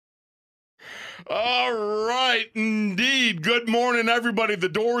All right, indeed. Good morning, everybody. The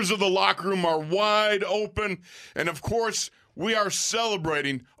doors of the locker room are wide open. And, of course, we are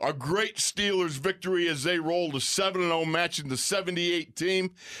celebrating a great Steelers victory as they rolled a 7-0 match in the 78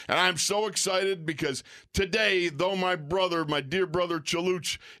 team. And I'm so excited because today, though my dear brother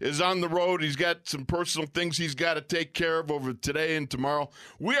Chaluch, is on the road, he's got some personal things he's got to take care of over today and tomorrow.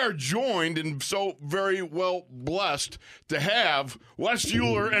 We are joined and so very well blessed to have Wes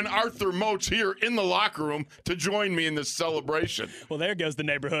Euler and Arthur Moats here in the locker room to join me in this celebration. Well, there goes the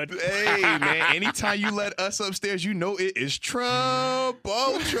neighborhood. Hey, man, anytime you let us upstairs, you know it is trouble.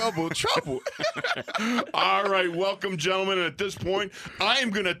 All right, welcome, gentlemen. And at this point, I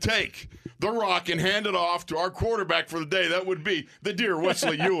am going to take the rock and hand it off to our quarterback for the day. That would be the dear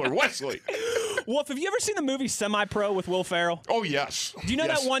Wesley Euler. Wesley. Wolf, have you ever seen the movie Semi-Pro with Will Ferrell? Oh, yes. Do you know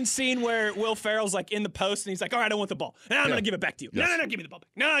Yes. that one scene where Will Ferrell's like in the post and he's like, all right, I want the ball. No, I'm going to give it back to you. Yes. No, give me the ball back.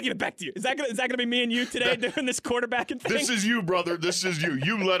 No, give it back to you. Is that gonna be me and you today doing this quarterbacking thing? This is you, brother. This is you.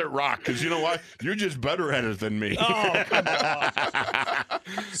 You let it rock because you know what? You're just better at it than me. Oh, come on.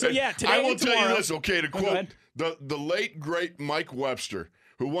 So, yeah, today I will and tell you tomorrow- this, okay, to go quote ahead. the late, great Mike Webster,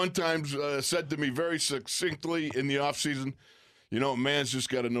 who one time said to me very succinctly in the offseason, you know, man's just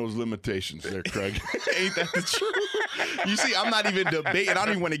got to know his limitations there, Craig. Ain't that the truth? You see, I'm not even debating. I don't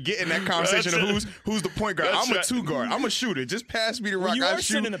even want to get in that conversation of who's the point guard. That's I'm a it. two guard. I'm a shooter. Just pass me the rock. You I are shoot.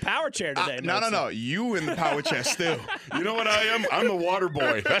 sitting in the power chair today. No. You in the power chair still. You know what I am? I'm the water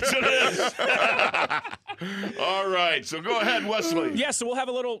boy. That's what it is. All right, so go ahead, Wesley. Yeah, so we'll have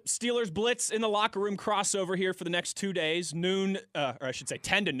a little Steelers Blitz in the locker room crossover here for the next 2 days, noon, or I should say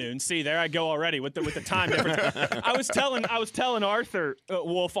 10 to noon. See, there I go already with the time difference. I was telling Arthur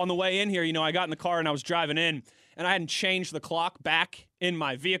Wolf on the way in here. You know, I got in the car and I was driving in, and I hadn't changed the clock back in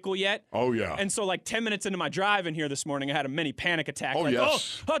my vehicle yet. Oh, yeah. And so, like 10 minutes into my drive in here this morning, I had a mini panic attack. Oh, like,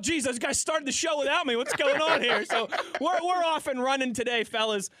 yes. oh, geez, those guys started the show without me. What's going on here? So we're off and running today,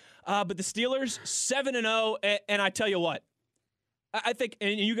 fellas. But the Steelers 7-0, and I tell you what, I think,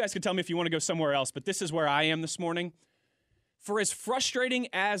 and you guys can tell me if you want to go somewhere else, but this is where I am this morning. For as frustrating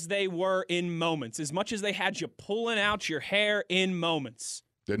as they were in moments, as much as they had you pulling out your hair in moments,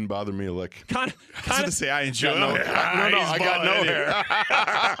 Didn't bother me a lick. I was going to say I enjoy No, it. I got no hair.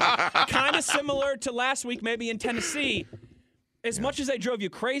 kind of similar to last week, maybe in Tennessee. As much as they drove you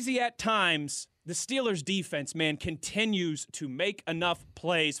crazy at times, the Steelers' defense, man, continues to make enough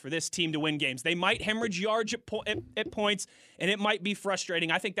plays for this team to win games. They might hemorrhage yards at points, and it might be frustrating.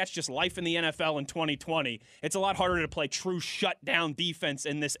 I think that's just life in the NFL in 2020. It's a lot harder to play true shutdown defense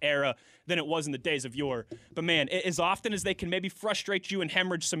in this era than it was in the days of yore. But, man, as often as they can maybe frustrate you and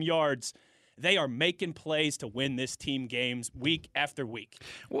hemorrhage some yards, they are making plays to win this team games week after week.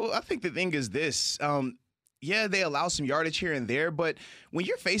 Well, I think the thing is this. Yeah, they allow some yardage here and there, but when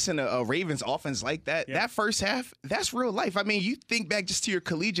you're facing a Ravens offense like that, that first half, that's real life. I mean, you think back just to your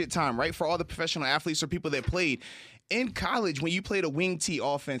collegiate time, right? For all the professional athletes or people that played in college, when you played a wing tee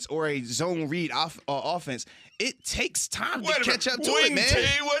offense or a zone read offense, it takes time to catch up to wing it, man. tee?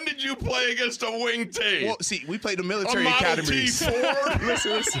 When did you play against a wing tee? Well, see, we played the a military Model academies. T4?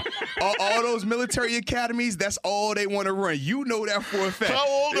 Listen. All those military academies, that's all they want to run. You know that for a fact. How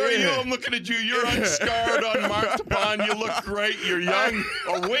old are you? Yeah. I'm looking at you. You're unscarred, unmarked upon. You look great. You're young.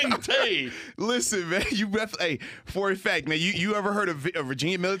 A wing tee. Listen, man, hey, for a fact, man, you ever heard of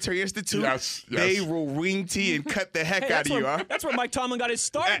Virginia Military Institute? Yes. They will wing tee and cut the heck out of you. Huh? That's where Mike Tomlin got his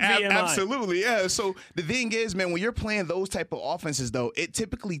start at VMI. Absolutely, yeah. So the thing is, man, when you're playing those type of offenses, though, it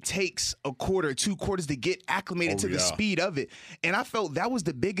typically takes a quarter, 2 quarters to get acclimated to the speed of it. And I felt that was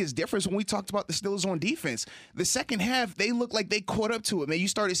the biggest difference when we talked about the Steelers on defense. The second half, they looked like they caught up to it, man. You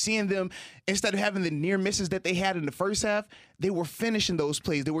started seeing them, instead of having the near misses that they had in the first half, they were finishing those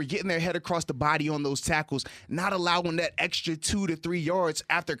plays. They were getting their head across the body on those tackles, not allowing that extra 2 to 3 yards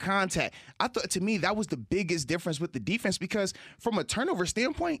after contact. I thought, to me, that was the biggest difference with the defense because from a turnover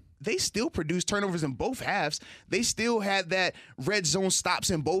standpoint, they still produced turnovers in both halves. They still had that red zone stops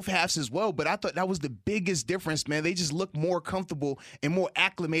in both halves as well, but I thought that was the biggest difference, man. They just look more comfortable and more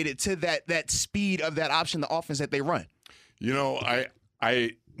acclimated to that speed of that option, the offense that they run. You know,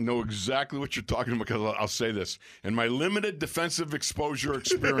 I know exactly what you're talking about because I'll say this. In my limited defensive exposure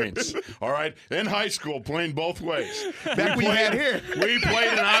experience, all right, in high school, playing both ways. Back when you had hair. We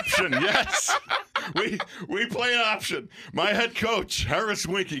played an option, yes. We play an option. My head coach, Harris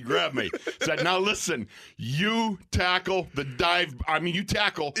Winkie, grabbed me, said, now listen, you tackle the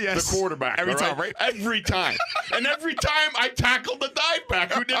the quarterback. Every time, right? Every time. And every time I tackled the dive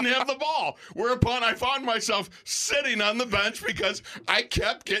back who didn't have the ball. Whereupon I found myself sitting on the bench because I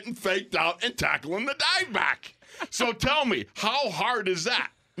kept getting faked out and tackling the dive back. So tell me, how hard is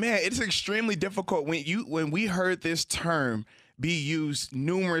that? Man, it's extremely difficult when we heard this term be used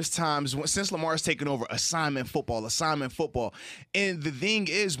numerous times since Lamar's taken over. Assignment football. And the thing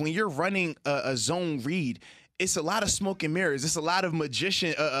is, when you're running a zone read, it's a lot of smoke and mirrors. It's a lot of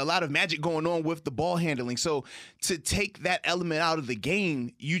a lot of magic going on with the ball handling. So to take that element out of the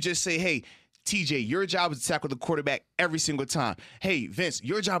game, you just say, hey, TJ, your job is to tackle the quarterback every single time. Hey, Vince,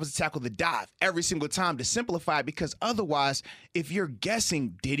 your job is to tackle the dive every single time, to simplify it, because otherwise, if you're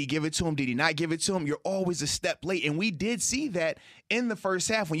guessing, did he give it to him? Did he not give it to him? You're always a step late. And we did see that in the first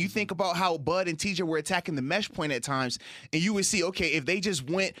half. When you think about how Bud and TJ were attacking the mesh point at times, and you would see, okay, if they just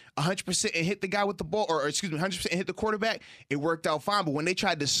went 100% and hit the guy with the ball, or 100% and hit the quarterback, it worked out fine. But when they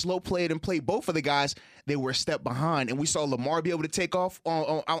tried to slow play it and play both of the guys, they were a step behind. And we saw Lamar be able to take off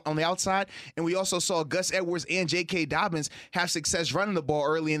on the outside. And we also saw Gus Edwards and J.K. Dobbins have success running the ball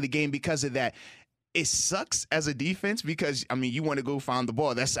early in the game because of that. It sucks as a defense because, I mean, you want to go find the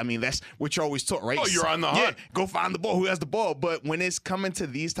ball. That's what you're always taught, right? Oh, you're on the hunt. Yeah, go find the ball. Who has the ball? But when it's coming to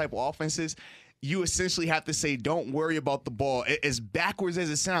these type of offenses, you essentially have to say, don't worry about the ball. As backwards as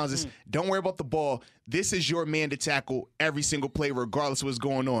it sounds, it's don't worry about the ball. This is your man to tackle every single play, regardless of what's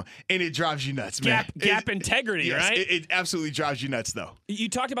going on. And it drives you nuts, man. Gap integrity, yes, right? It absolutely drives you nuts, though. You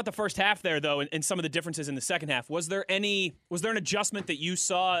talked about the first half there, though, and some of the differences in the second half. Was there an adjustment that you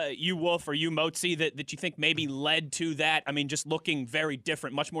saw, you Wolf or you Motzi, that you think maybe led to that? I mean, just looking very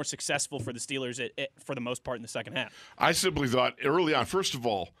different, much more successful for the Steelers for the most part in the second half. I simply thought early on, first of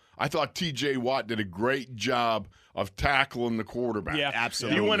all, I thought T.J. Watt did a great job of tackling the quarterback. Yeah,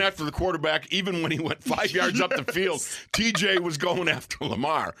 absolutely. He went after the quarterback even when he went 5 yards up the field. T.J. was going after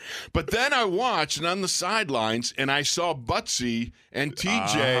Lamar. But then I watched and on the sidelines, and I saw Butsy and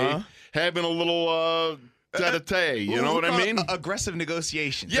T.J. having a little tete-a-tete. You know what I mean? Aggressive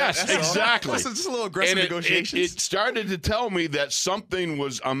negotiations. Yes, That's exactly. Just a little aggressive negotiations. It started to tell me that something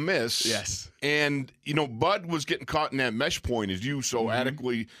was amiss. Yes. And, Bud was getting caught in that mesh point, as you so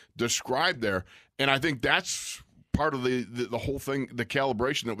adequately described there. And I think that's part of the whole thing, the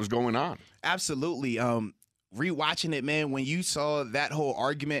calibration that was going on. Absolutely. Rewatching it, man, when you saw that whole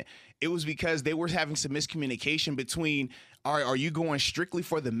argument, it was because they were having some miscommunication between, are you going strictly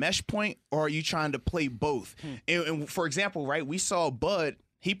for the mesh point, or are you trying to play both? And for example, right, we saw Bud,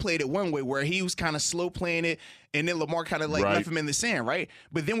 he played it one way where he was kind of slow playing it, and then Lamar kind of left him in the sand, right?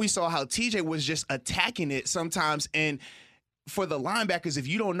 But then we saw how TJ was just attacking it sometimes, and for the linebackers, if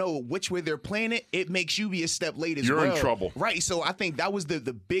you don't know which way they're playing it, it makes you be a step late as well. You're in trouble. Right, so I think that was the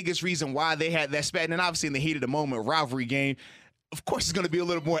biggest reason why they had that spat. And obviously in the heat of the moment, rivalry game, of course it's going to be a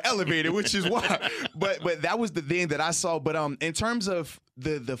little more elevated, which is why. But that was the thing that I saw. But in terms of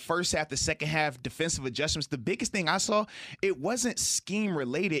the first half, the second half, defensive adjustments, the biggest thing I saw, it wasn't scheme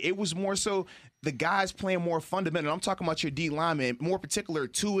related. It was more so the guys playing more fundamental. I'm talking about your D linemen, more particular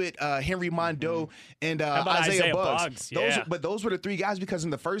to it, Henry Mondeau and Isaiah Buggs. Those were the three guys, because in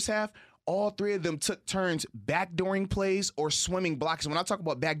the first half, all three of them took turns backdooring plays or swimming blocks. When I talk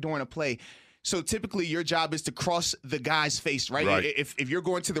about backdooring a play, so typically your job is to cross the guy's face, right? If you're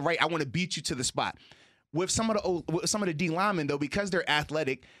going to the right, I want to beat you to the spot. With some of the D linemen, though, because they're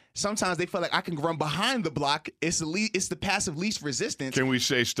athletic, sometimes they feel like I can run behind the block. It's the passive least resistance. Can we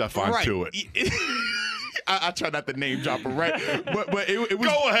say stuff onto it? I try not to name drop him, right? But it was,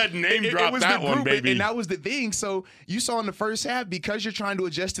 go ahead and name drop that one, baby. And that was the thing. So you saw in the first half, because you're trying to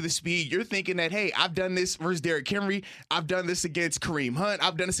adjust to the speed, you're thinking that, hey, I've done this versus Derrick Henry. I've done this against Kareem Hunt.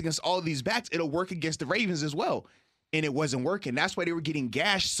 I've done this against all these backs. It'll work against the Ravens as well. And it wasn't working. That's why they were getting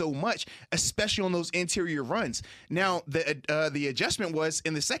gashed so much, especially on those interior runs. Now, the adjustment was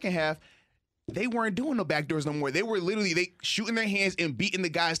in the second half, they weren't doing no backdoors no more. They were literally shooting their hands and beating the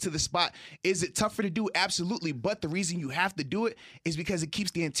guys to the spot. Is it tougher to do? Absolutely. But the reason you have to do it is because it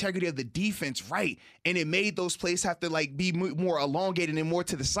keeps the integrity of the defense right. And it made those plays have to be more elongated and more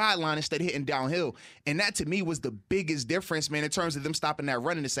to the sideline instead of hitting downhill. And that to me was the biggest difference, man, in terms of them stopping that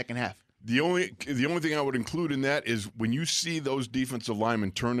run in the second half. The only thing I would include in that is when you see those defensive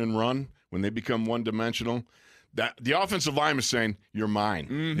linemen turn and run, when they become one-dimensional, that the offensive line is saying, "You're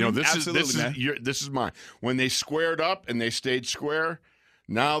mine." This is mine. When they squared up and they stayed square,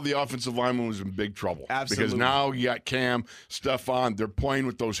 now the offensive lineman was in big trouble. Absolutely. Because now you got Cam, Stephon, they're playing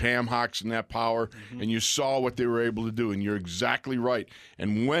with those ham hocks and that power, and you saw what they were able to do, and you're exactly right.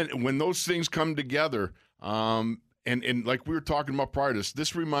 And when those things come together, And like we were talking about prior to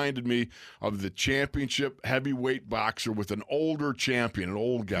this reminded me of the championship heavyweight boxer with an older champion, an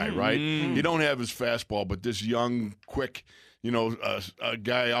old guy, right? You don't have his fastball, but this young, quick, a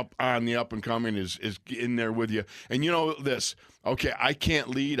guy up on the up and coming is in there with you. And you know this, okay, I can't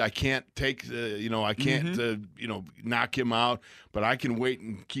lead. I can't take, I can't, knock him out. But I can wait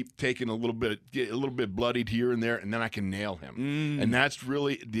and keep taking a little bit bloodied here and there, and then I can nail him. And that's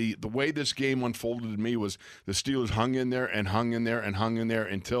really the way this game unfolded to me was the Steelers hung in there and hung in there and hung in there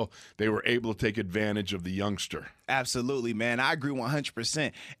until they were able to take advantage of the youngster. Absolutely, man. I agree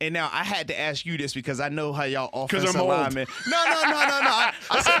 100%. And now I had to ask you this because I know how y'all offensive I'm old. linemen. No. I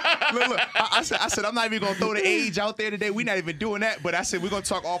said I'm not even gonna throw the age out there today. We're not even doing that. But I said we're gonna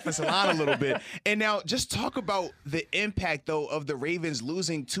talk offensive line a little bit. And now just talk about the impact though of the Ravens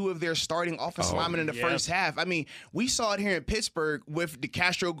losing 2 of their starting offensive linemen in the first half. I mean, we saw it here in Pittsburgh with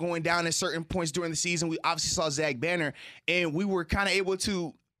DeCastro going down at certain points during the season. We obviously saw Zach Banner, and we were kind of able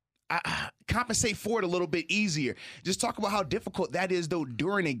to compensate for it a little bit easier. Just talk about how difficult that is, though,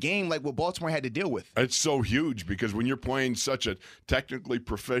 during a game like what Baltimore had to deal with. It's so huge because when you're playing such a technically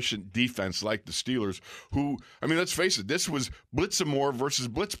proficient defense like the Steelers, who, I mean, let's face it, this was Blitzamore versus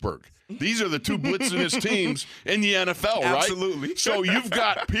Blitzburg. These are the 2 blitzinest teams in the NFL, right? Absolutely. So you've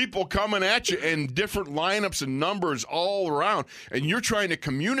got people coming at you in different lineups and numbers all around, and you're trying to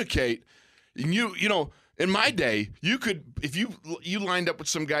communicate. And in my day, you could, if you lined up with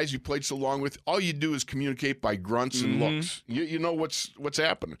some guys you played so long with, all you do is communicate by grunts and looks. You know what's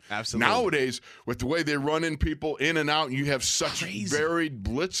happening. Absolutely. Nowadays, with the way they run in people in and out, and you have such varied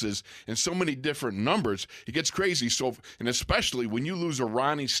blitzes and so many different numbers, it gets crazy. So, and especially when you lose a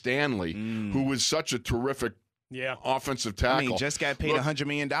Ronnie Stanley, who was such a terrific offensive tackle. I mean, just got paid $100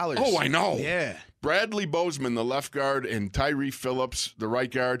 million. Oh, I know. Yeah. Bradley Bozeman, the left guard, and Tyree Phillips, the right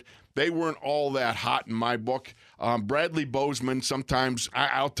guard, they weren't all that hot in my book. Bradley Bozeman, sometimes,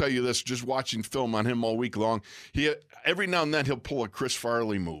 I'll tell you this, just watching film on him all week long, every now and then he'll pull a Chris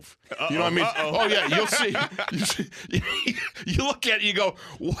Farley move. You know what I mean? Oh, yeah, you'll see. You look at it, you go,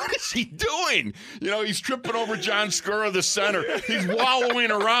 what is he doing? He's tripping over John Skura, the center. He's wallowing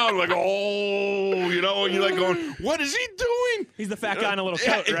around like, and you're like going, what is he doing? He's the fat guy in a little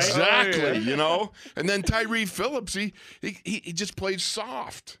coat, right? Exactly, And then Tyree Phillips, he just plays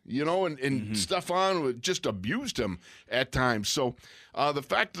soft, and Stephon just abused him at times. So the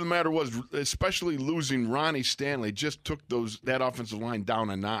fact of the matter was, especially losing Ronnie Stanley just took that offensive line down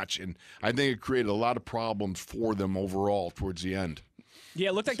a notch, and I think it created a lot of problems for them overall towards the end. Yeah,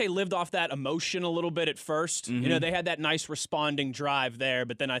 it looked like they lived off that emotion a little bit at first. They had that nice responding drive there,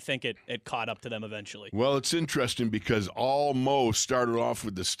 but then I think it caught up to them eventually. Well, it's interesting because almost started off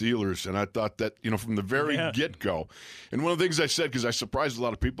with the Steelers, and I thought that, from the very get-go. And one of the things I said, because I surprised a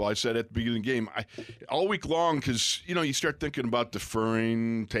lot of people, I said at the beginning of the game, all week long, because, you start thinking about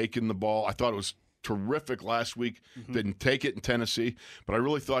deferring, taking the ball. I thought it was terrific last week. Didn't take it in Tennessee, but I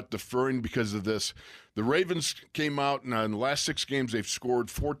really thought deferring because of this. The Ravens came out, and in the last 6 games, they've scored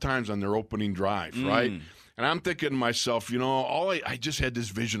 4 times on their opening drive, right? And I'm thinking to myself, I just had this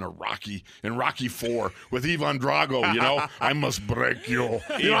vision of Rocky in Rocky IV with Ivan Drago, I must break you.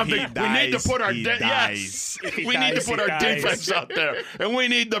 I'm thinking, we need to put our defense out there, and we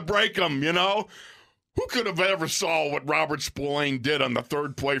need to break them, Who could have ever saw what Robert Spillane did on the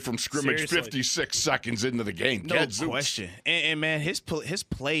 3rd play from scrimmage, Seriously. 56 seconds into the game? No question. And man, his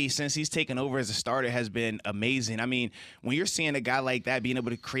play since he's taken over as a starter has been amazing. I mean, when you're seeing a guy like that being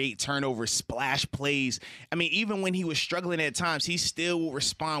able to create turnovers, splash plays, I mean, even when he was struggling at times, he still will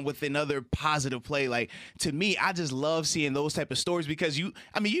respond with another positive play. Like, to me, I just love seeing those type of stories because you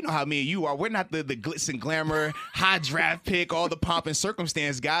know how me and you are. We're not the glitz and glamour, high draft pick, all the pomp and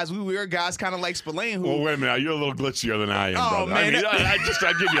circumstance guys. We're guys kind of like Spillane. Well, wait a minute. You're a little glitzier than I am, brother. Man,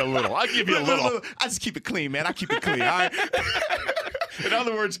 I give you a little. I give you a little. I just keep it clean, man. I keep it clean, all right? In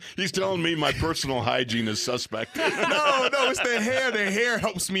other words, he's telling me my personal hygiene is suspect. No, it's the hair. The hair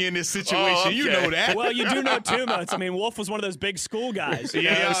helps me in this situation. Oh, okay. You know that. Well, you do know too much. I mean, Wolf was one of those big school guys.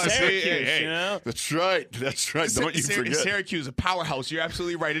 Syracuse, hey. That's right. Don't you forget. Syracuse, a powerhouse. You're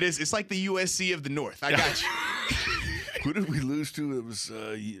absolutely right. It is. It's like the USC of the North. I got you. Who did we lose to? It was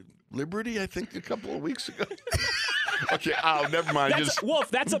Liberty, I think, a couple of weeks ago. Okay, never mind.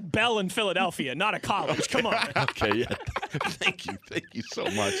 Wolf, that's a Bell in Philadelphia, not a college. Come on. Okay, yeah. Thank you so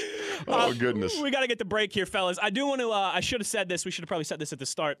much. Oh, goodness. We got to get the break here, fellas. I do want to, I should have said this. We should have probably said this at the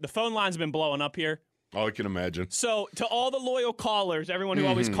start. The phone line's been blowing up here. Oh, I can imagine. So, to all the loyal callers, everyone who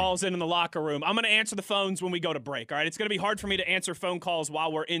always calls in the locker room, I'm going to answer the phones when we go to break, all right? It's going to be hard for me to answer phone calls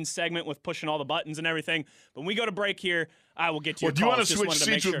while we're in segment with pushing all the buttons and everything. But when we go to break here, I will get to Well, your do you want calls. to Just switch wanted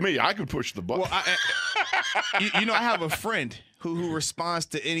to make seats with sure. me? I could push the button. Well, I have a friend who responds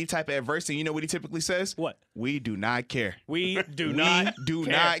to any type of adversity. You know what he typically says? What? We do not care. We do We not do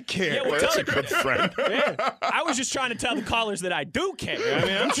care. not care. Yeah, well, That's tell a good friend. yeah. I was just trying to tell the callers that I do care. I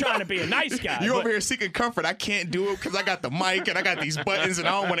mean, I'm trying to be a nice guy. You but- over here seeking comfort. I can't do it because I got the mic and I got these buttons and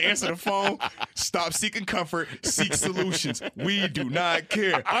I don't want to answer the phone. Stop seeking comfort. Seek solutions. We do not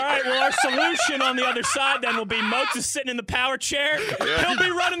care. All right, well, our solution on the other side then will be Moats is sitting in the power chair. He'll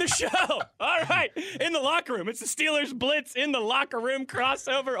be running the show. All right, in the locker room. It's the Steelers Blitz in the locker room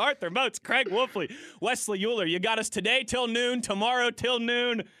crossover. Arthur Moats, Craig Wolfley, Wesley Euler. You got us today till noon, tomorrow till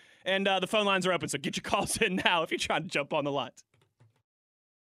noon, and the phone lines are open, so get your calls in now if you're trying to jump on the lines.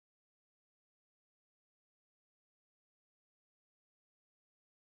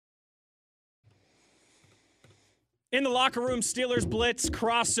 In the locker room, Steelers Blitz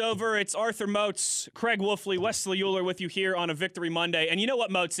crossover. It's Arthur Moats, Craig Wolfley, Wesley Euler with you here on a Victory Monday. And you know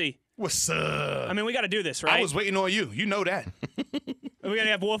what, Moatsy? What's up? I mean, we got to do this, right? I was waiting on you. You know that. We're going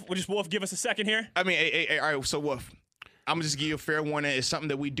to have Wolf. We'll just Wolf give us a second here. I mean, hey, all right, so Wolf, I'm going to just give you a fair warning. It's something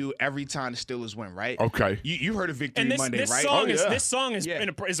that we do every time the Steelers win, right? Okay. You heard of Victory And this, Monday, this right? song Oh, is yeah. this song is Yeah.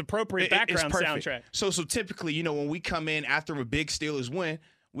 is appropriate It's background perfect. soundtrack. So typically, you know, when we come in after a big Steelers win,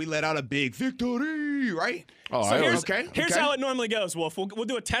 we let out a big victory, right? Oh, So I here's, okay. here's how it normally goes, Wolf. We'll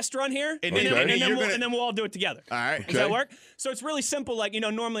do a test run here, And then- and then you're gonna- and then we'll all do it together. All right. Does that Okay. work? So it's really simple. Like,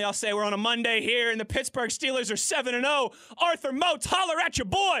 normally I'll say we're on a Monday here, and the Pittsburgh Steelers are 7-0. Arthur Moats, holler at your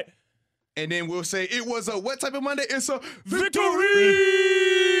boy. And then we'll say it was a what type of Monday? It's a Victory!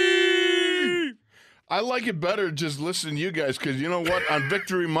 I like it better just listening to you guys because you know what? On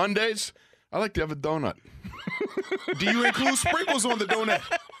Victory Mondays, I like to have a donut. Do you include sprinkles on the donut?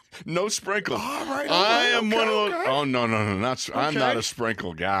 No sprinkles. All right, I okay, am one of those. okay. Oh, no. I'm not Okay. a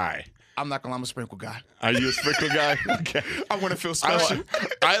sprinkle guy. I'm not gonna. I'm a sprinkle guy. Are you a sprinkle guy? Okay. I want to feel special.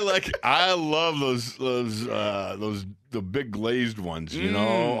 I love the big glazed ones, all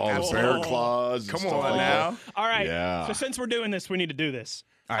the absolutely. bear claws. and Come stuff on like now. that. All right. Yeah. So since we're doing this, we need to do this.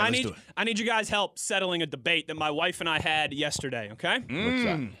 All right, I let's need do it. I need you guys' help settling a debate that my wife and I had yesterday, okay? What's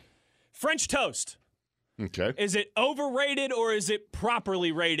that? French toast. Okay. Is it overrated or is it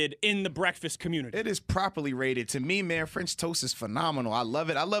properly rated in the breakfast community? It is properly rated. To me, man, French toast is phenomenal. I love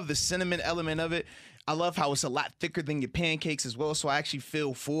it. I love the cinnamon element of it. I love how it's a lot thicker than your pancakes as well, so I actually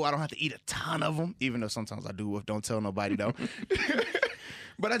feel full. I don't have to eat a ton of them, even though sometimes I do. Don't tell nobody, though.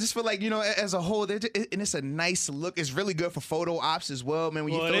 But I just feel like, as a whole, and it's a nice look. It's really good for photo ops as well, man.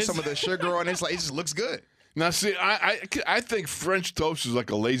 When you Well, it throw is. some of the sugar on it, it just looks good. Now, see, I think French toast is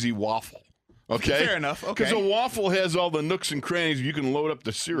like a lazy waffle. Okay. Fair enough, okay. Because a waffle has all the nooks and crannies. You can load up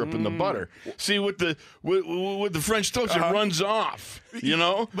the syrup and the butter. See, with the French toast, it runs off. But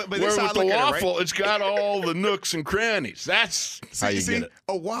Where that's how with I the look at it, right? waffle, it's got all the nooks and crannies. That's how you get it.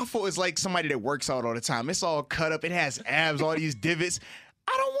 A waffle is like somebody that works out all the time. It's all cut up. It has abs, all these divots.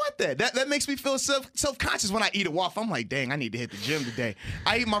 I don't want that. That makes me feel self-conscious when I eat a waffle. I'm like, dang, I need to hit the gym today.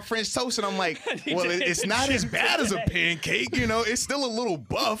 I eat my French toast and I'm like, well, to hit it's the not as gym bad as a today. pancake. It's still a little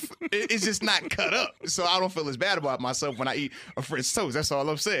buff. It's just not cut up. So I don't feel as bad about myself when I eat a French toast. That's all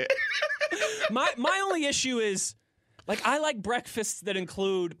I'm saying. My only issue is, like, I like breakfasts that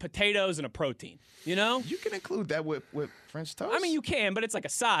include potatoes and a protein. You can include that with French toast. I mean, you can, but it's like a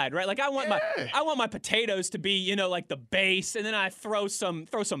side, right? Like I want my potatoes to be, like the base, and then I throw some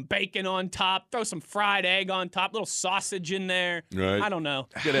bacon on top, throw some fried egg on top, little sausage in there. Right. I don't know.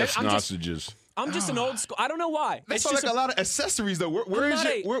 Get that I'm just, sausages. I'm just an old school. I don't know why. That It's sounds just like a lot of accessories, though.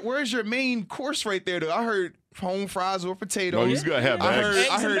 Where's your main course right there, though? I heard home fries or potatoes. No, you gotta have I eggs. heard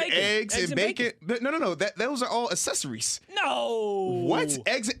Eggs and bacon. eggs Eggs and and bacon. No. Those are all accessories. No. What?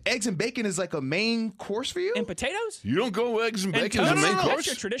 Eggs and bacon is like a main course for you? And potatoes? You don't go eggs and bacon toast? as a main That's course?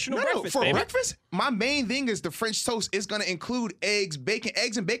 your traditional No, breakfast, for baby. breakfast, my main thing is the French toast is going to include eggs, bacon.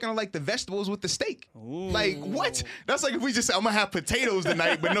 Eggs and bacon are like the vegetables with the steak. Like, what? That's like if we just say, I'm going to have potatoes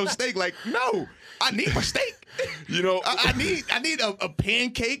tonight, but no steak. Like, no, I need my steak. I need a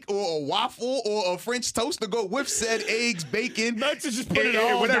pancake or a waffle or a French toast to go with said eggs, bacon. Let's just put it and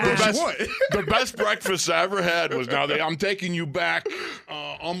all whatever down. you want. The best breakfast I ever had was I'm taking you back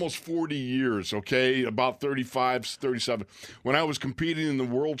almost 40 years, okay? About 35, 37. When I was competing in the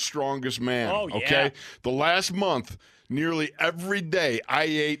World's Strongest Man, Oh, yeah. okay? The last month, nearly every day, I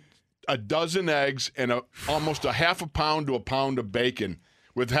ate a dozen eggs and almost a half a pound to a pound of bacon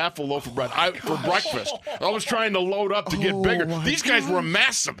with half a loaf of bread for breakfast. I was trying to load up to get bigger. These guys were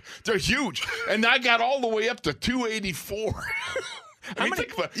massive. They're huge. And I got all the way up to 284. I mean,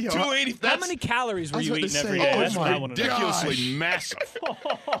 think about 280. How many calories were you eating every say, day? oh That's what my I want to know. Ridiculously massive.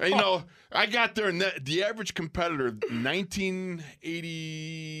 And, I got there, and the average competitor,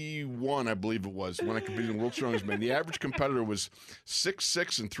 1981, I believe it was, when I competed in World's Strongest Man, the average competitor was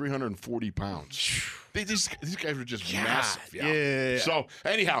 6'6" and 340 pounds. These guys were just massive. Yeah. So,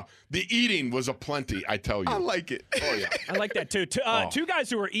 anyhow, the eating was aplenty, I tell you. I like it. Oh, yeah. I like that, too. Two guys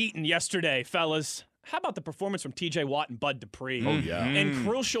who were eating yesterday, fellas. How about the performance from T.J. Watt and Bud Dupree? Oh, yeah. And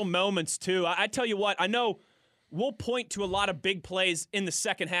crucial moments, too. I tell you what, I know we'll point to a lot of big plays in the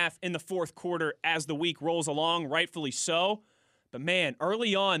second half, in the fourth quarter, as the week rolls along, rightfully so. But, man,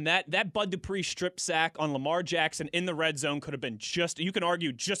 early on, that Bud Dupree strip sack on Lamar Jackson in the red zone could have been you can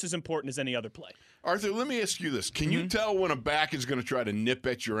argue, just as important as any other play. Arthur, let me ask you this. Can you tell when a back is going to try to nip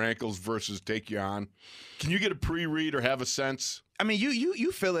at your ankles versus take you on? Can you get a pre-read or have a sense? I mean,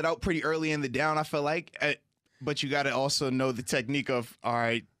 you fill it out pretty early in the down, I feel like. But you got to also know the technique of, all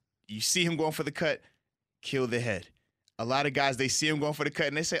right, you see him going for the cut, kill the head. A lot of guys, they see him going for the cut,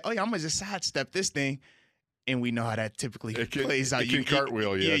 and they say, oh, yeah, I'm going to just sidestep this thing. And we know how that typically plays out. It can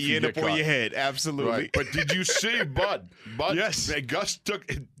cartwheel you. Yeah, you end up on your head. Absolutely. Right. But did you see Bud? Yes. Gus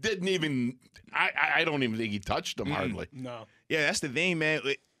didn't even, I don't even think he touched him hardly. No. Yeah, that's the thing, man.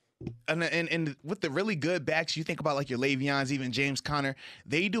 And with the really good backs, you think about like your Le'Veons, even James Conner,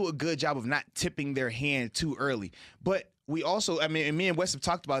 they do a good job of not tipping their hand too early. But we also, I mean, and me and Wes have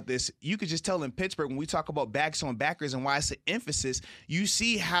talked about this, you could just tell in Pittsburgh when we talk about backs on backers and why it's an emphasis, you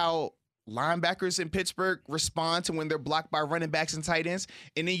see how linebackers in Pittsburgh respond to when they're blocked by running backs and tight ends.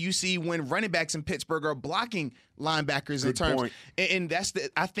 And then you see when running backs in Pittsburgh are blocking linebackers in terms. And that's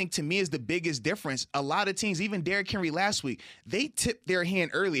I think to me is the biggest difference. A lot of teams, even Derrick Henry last week, they tip their hand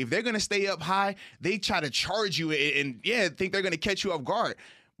early. If they're going to stay up high, they try to charge you and think they're going to catch you off guard.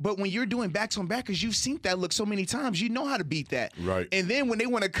 But when you're doing backs on backers, you've seen that look so many times. You know how to beat that. Right. And then when they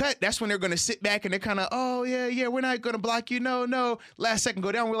want to cut, that's when they're going to sit back and they're kind of, oh, yeah, we're not going to block you. No. Last second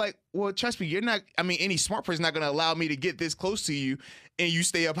go down. We're like, well, trust me, you're not. I mean, any smart person's not going to allow me to get this close to you and you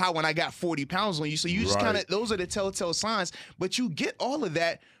stay up high when I got 40 pounds on you. So you just kind of, those are the telltale signs. But you get all of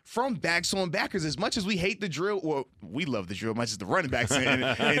that from backs on backers. As much as we hate the drill, well, we love the drill, much as the running backs and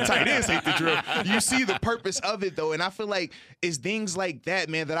tight ends hate the drill. You see the purpose of it, though. And I feel like it's things like that,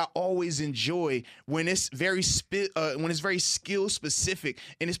 man, that I always enjoy when it's very skill specific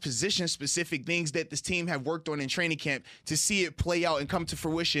and it's position specific things that this team have worked on in training camp to see it play out and come to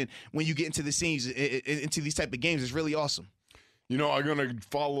fruition when you get into the scenes, into these type of games. It's really awesome. I'm going to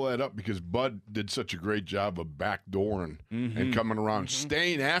follow that up because Bud did such a great job of backdooring and coming around,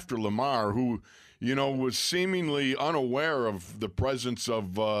 staying after Lamar, who, was seemingly unaware of the presence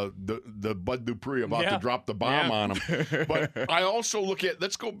of the Bud Dupree about to drop the bomb on him. But I also look at,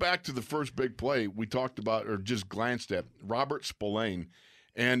 let's go back to the first big play we talked about or just glanced at, Robert Spillane.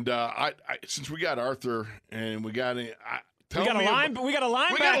 And I since we got Arthur and we got We got a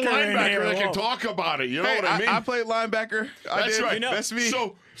linebacker that can talk about it. You know what I mean? I played linebacker. That's right. That's me.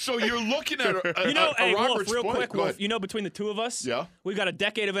 So you're looking at a hey, Robert Wolf, real Spillane. quick, Wolf, between the two of us, we've got a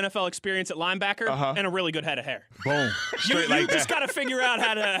decade of NFL experience at linebacker and a really good head of hair. Boom. You just got to figure out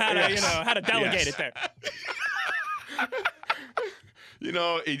how to delegate it there.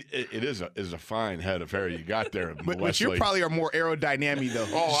 It is a fine head of hair you got there, but you probably are more aerodynamic though.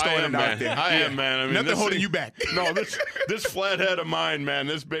 Oh, I am, man. I am, man. I mean, nothing holding you back. No, this flat head of mine, man.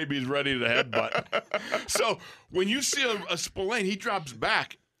 This baby's ready to headbutt. So when you see a Spillane, he drops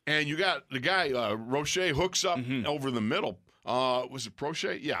back, and you got the guy Roche hooks up over the middle. Was it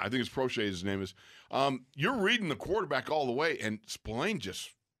Proche? Yeah, I think it's Proche. His name is. You're reading the quarterback all the way, and Spillane just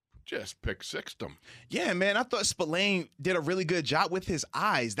pick-sixed him. Yeah, man. I thought Spillane did a really good job with his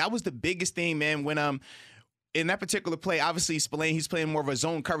eyes. That was the biggest thing, man. When in that particular play, obviously Spillane, he's playing more of a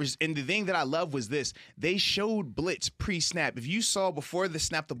zone coverage. And the thing that I love was this. They showed blitz pre-snap. If you saw before the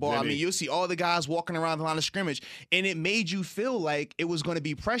snap the ball, you'll see all the guys walking around the line of scrimmage. And it made you feel like it was going to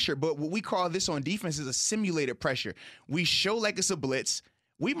be pressure. But what we call this on defense is a simulated pressure. We show like it's a blitz.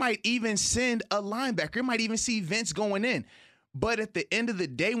 We might even send a linebacker. You might even see Vince going in. But at the end of the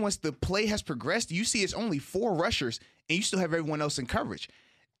day, once the play has progressed, you see it's only 4 rushers, and you still have everyone else in coverage.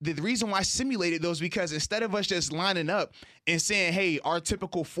 The reason why I simulated those because instead of us just lining up and saying, hey, our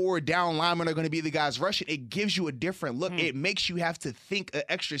typical 4 down linemen are going to be the guys rushing, it gives you a different look. It makes you have to think an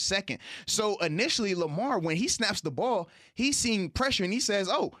extra second. So initially, Lamar, when he snaps the ball, he's seeing pressure, and he says,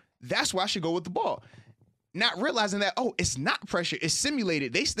 oh, that's why I should go with the ball. Not realizing that, oh, it's not pressure. It's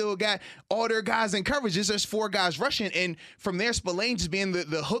simulated. They still got all their guys in coverage. There's 4 guys rushing. And from there, Spillane just being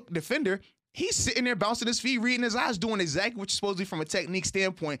the hook defender, He's sitting there bouncing his feet, reading his eyes, doing exactly what you're supposed to do from a technique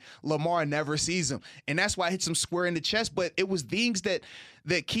standpoint. Lamar never sees him. And that's why I hit him square in the chest. But it was things that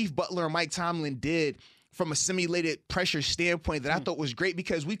Keith Butler and Mike Tomlin did from a simulated pressure standpoint that I thought was great,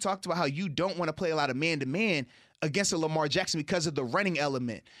 because we talked about how you don't want to play a lot of man-to-man against a Lamar Jackson because of the running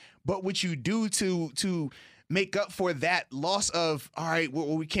element. But what you do to make up for that loss of, all right,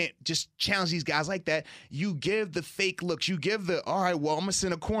 well, we can't just challenge these guys like that, you give the fake looks. You give the, all right, well, I'm going to sit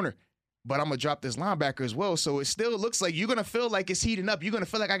in a corner, but I'm going to drop this linebacker as well. So it still looks like you're going to feel like it's heating up. You're going to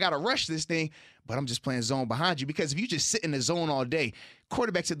feel like I got to rush this thing, but I'm just playing zone behind you. Because if you just sit in the zone all day,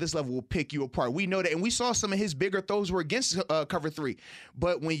 quarterbacks at this level will pick you apart. We know that, and we saw some of his bigger throws were against cover 3.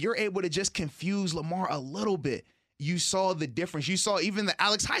 But when you're able to just confuse Lamar a little bit, you saw the difference. You saw even the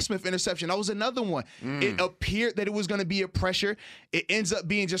Alex Highsmith interception. That was another one. It appeared that it was going to be a pressure. It ends up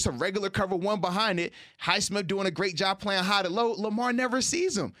being just a regular cover 1 behind it. Highsmith doing a great job playing high to low. Lamar never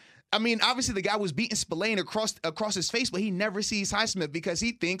sees him. I mean, obviously the guy was beating Spillane across his face, but he never sees Highsmith because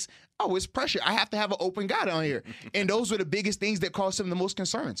he thinks, oh, it's pressure. I have to have an open guy down here. And those were the biggest things that caused him the most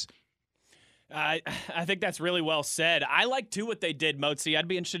concerns. I think that's really well said. I like, too, what they did, Mozi. I'd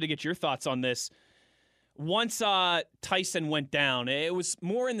be interested to get your thoughts on this. Once Tyson went down, it was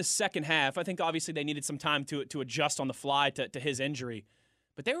more in the second half. I think obviously they needed some time to adjust on the fly to his injury.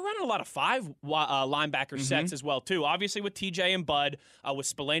 But they were running a lot of 5 linebacker sets as well, too. Obviously with TJ and Bud, with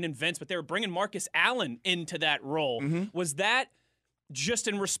Spillane and Vince, but they were bringing Marcus Allen into that role. Was that just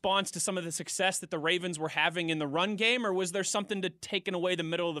in response to some of the success that the Ravens were having in the run game, or was there something to taking away the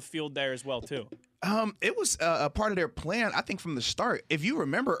middle of the field there as well, too? It was a part of their plan, I think, from the start. If you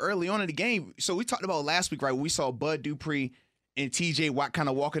remember early on in the game, so we talked about last week, right? We saw Bud Dupree and TJ Watt kind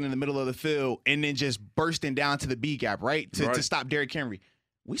of walking in the middle of the field and then just bursting down to the B gap, right? To stop Derrick Henry.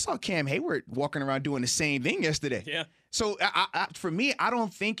 We saw Cam Hayward walking around doing the same thing yesterday. Yeah. So for me, I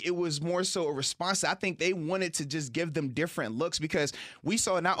don't think it was more so a response. I think they wanted to just give them different looks, because we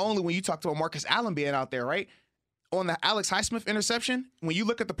saw not only when you talked about Marcus Allen being out there, right? On the Alex Highsmith interception, when you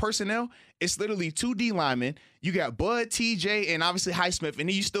look at the personnel, it's literally 2 D linemen. You got Bud, TJ, and obviously Highsmith, and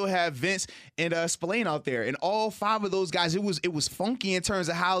then you still have Vince and Spillane out there. And all 5 of those guys, it was funky in terms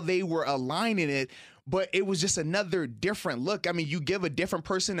of how they were aligning it, but it was just another different look. I mean, you give a different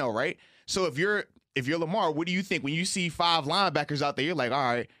personnel, right? So if you're Lamar, what do you think when you see 5 linebackers out there? You're like, all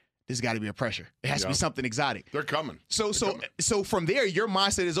right, this got to be a pressure. It has to be something exotic. They're coming. So from there, your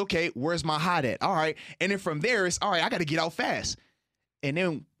mindset is, okay, where's my hot at? All right. And then from there, it's, all right, I got to get out fast. And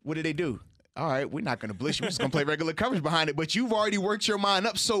then what do they do? All right, we're not going to blitz you. We're just going to play regular coverage behind it. But you've already worked your mind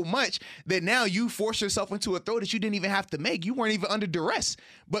up so much that now you force yourself into a throw that you didn't even have to make. You weren't even under duress.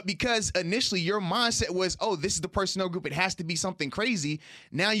 But because initially your mindset was, oh, this is the personnel group, it has to be something crazy.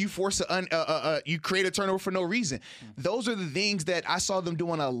 Now you force you create a turnover for no reason. Those are the things that I saw them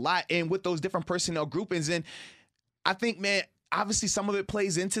doing a lot, and with those different personnel groupings. And I think, man, obviously, some of it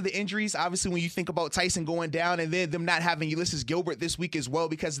plays into the injuries. Obviously, when you think about Tyson going down and then them not having Ulysses Gilbert this week as well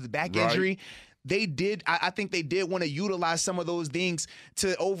because of the back injury, they did. I think they did want to utilize some of those things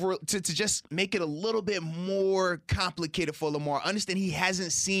to just make it a little bit more complicated for Lamar. Understand he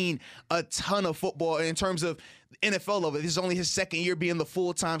hasn't seen a ton of football in terms of NFL level. This is only his second year being the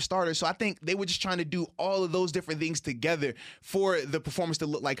full-time starter. So I think they were just trying to do all of those different things together for the performance to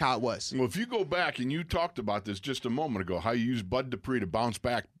look like how it was. Well, if you go back, and you talked about this just a moment ago, how you used Bud Dupree to bounce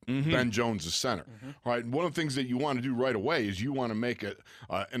back Ben Jones as center. All right, one of the things that you want to do right away is you want to make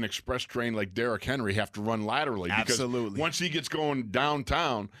an express train like Derrick Henry have to run laterally. Absolutely. Because once he gets going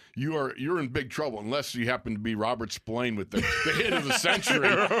downtown, you're in big trouble unless you happen to be Robert Spillane with the hit of the century.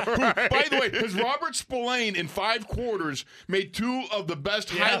 Who, by the way, has Robert Spillane in 5 quarters made 2 of the best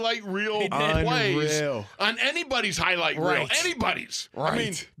highlight reel plays on anybody's highlight reel. Anybody's. Right. I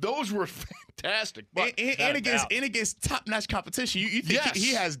mean, those were fantastic. But and against top-notch competition. You think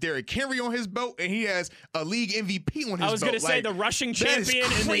he has Derrick Henry on his belt, and he has a league MVP on his belt. I was going to say the rushing champion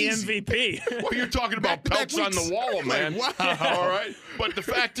and the MVP. Well, you're talking about pelts on the wall, man. Wow. All right. But the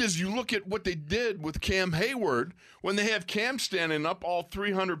fact is, you look at what they did with Cam Hayward when they have Cam standing up all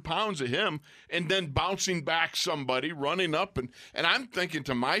 300 pounds of him and then bouncing back somebody, running up. And I'm thinking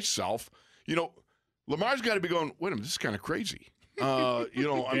to myself, Lamar's got to be going, wait a minute, this is kind of crazy. I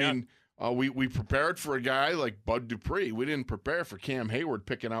mean, we prepared for a guy like Bud Dupree. We didn't prepare for Cam Hayward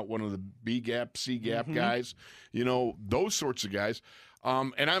picking out one of the B-gap, C-gap guys, those sorts of guys.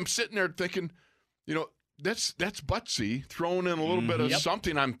 And I'm sitting there thinking, that's Butsy throwing in a little bit of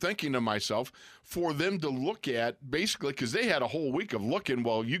something. I'm thinking to myself for them to look at, basically, because they had a whole week of looking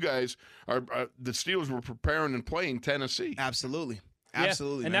while you guys the Steelers were preparing and playing Tennessee. Absolutely.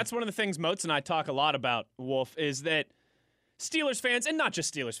 And that's one of the things Moats and I talk a lot about, Wolf, is that Steelers fans, and not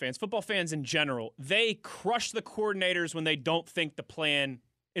just Steelers fans, football fans in general, they crush the coordinators when they don't think the plan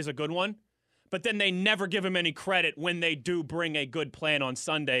is a good one, but then they never give them any credit when they do bring a good plan on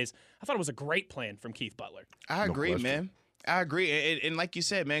Sundays. I thought it was a great plan from Keith Butler. I agree, man. I agree. And like you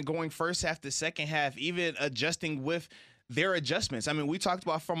said, man, going first half to second half, even adjusting with their adjustments. I mean, we talked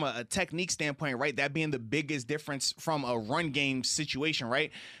about from a technique standpoint, right? That being the biggest difference from a run game situation,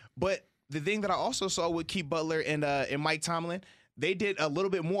 right? But the thing that I also saw with Keith Butler and Mike Tomlin, they did a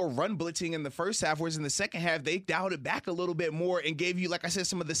little bit more run blitzing in the first half, whereas in the second half, they dialed it back a little bit more and gave you, like I said,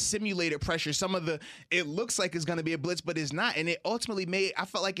 some of the simulated pressure, some of the, it looks like it's going to be a blitz, but it's not. And it ultimately I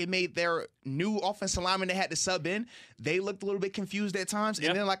felt like it made their new offensive lineman that had to sub in, they looked a little bit confused at times.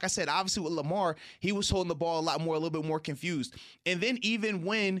 Yep. And then, like I said, obviously with Lamar, he was holding the ball a little bit more confused. And then even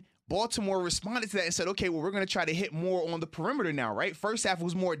when Baltimore responded to that and said, okay, well, we're going to try to hit more on the perimeter now, right? First half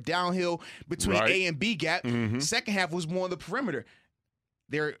was more downhill between A and B gap. Second half was more on the perimeter.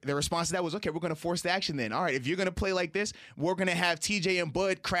 Their response to that was, okay, we're going to force the action then. All right, if you're going to play like this, we're going to have TJ and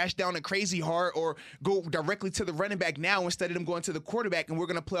Bud crash down a crazy hard or go directly to the running back now instead of them going to the quarterback, and we're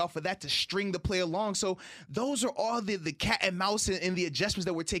going to play off of that to string the play along. So those are all the cat and mouse and the adjustments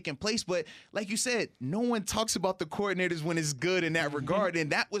that were taking place. But like you said, no one talks about the coordinators when it's good in that regard,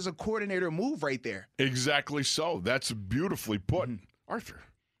 and that was a coordinator move right there. Exactly so. That's beautifully put. Arthur.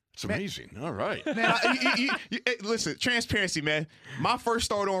 It's amazing. All right. Man, listen, transparency, man. My first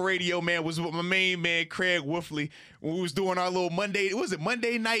start on radio, man, was with my main man, Craig Wolfley, when we was doing our little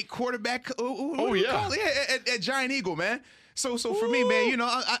Monday night quarterback? At Giant Eagle, man. So for me, man, you know,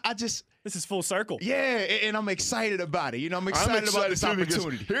 I just... This is full circle. Yeah, and I'm excited about it. You know, I'm excited about this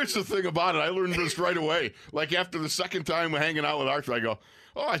opportunity. Here's the thing about it. I learned this right away. Like after the second time we're hanging out with Arthur, I go,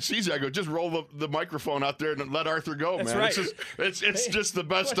 oh, it's easy. I go, just roll the microphone out there and let Arthur go, That's man. Right. It's just the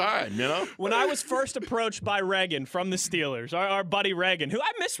best time, you know? When I was first approached by Reagan from the Steelers, our buddy Reagan, who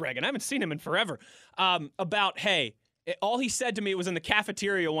I miss Reagan, I haven't seen him in forever, about, hey, all he said to me was in the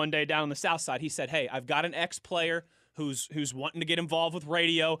cafeteria one day down on the south side. He said, hey, I've got an ex-player who's wanting to get involved with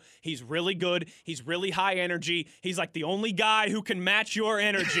radio. He's really good. He's really high energy. He's like the only guy who can match your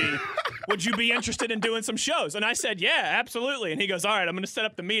energy. Would you be interested in doing some shows? And I said, yeah, absolutely. And he goes, all right, I'm going to set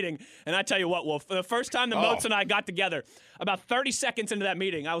up the meeting. And I tell you what, Wolf, the first time the Moats and I got together, about 30 seconds into that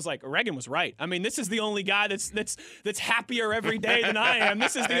meeting, I was like, Reagan was right. I mean, this is the only guy that's happier every day than I am.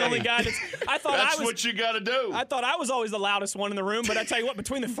 This is the only guy that's what you got to do. I thought I was always the loudest one in the room, but I tell you what,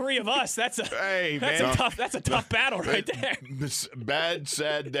 between the three of us, that's a tough battle right there. Bad,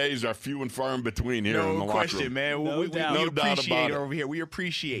 sad days are few and far in between here in the locker room. Man. No we appreciate it over here. We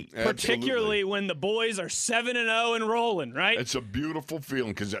appreciate. Particularly when the boys are 7-0 and rolling, right? It's a beautiful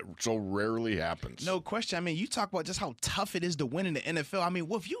feeling because that so rarely happens. No question. I mean, you talk about just how tough it is to win in the NFL. I mean,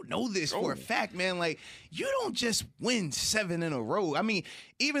 Wolf, you know this for a fact, man. Like, you don't just win 7 in a row. I mean,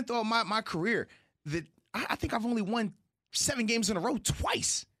 even throughout my career, I think I've only won 7 games in a row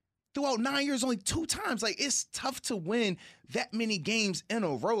twice. Throughout 9 years, only 2 times. Like, it's tough to win that many games in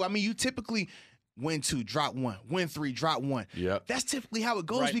a row. I mean, you typically win 2, drop 1, win 3, drop 1. Yep. That's typically how it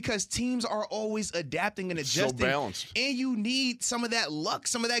goes because teams are always adapting and adjusting. So balanced. And you need some of that luck,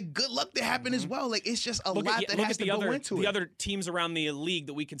 some of that good luck to happen as well. Like, it's just lot that has to go into it. The other teams around the league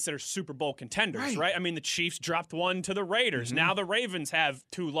that we consider Super Bowl contenders, right? I mean, the Chiefs dropped 1 to the Raiders. Now the Ravens have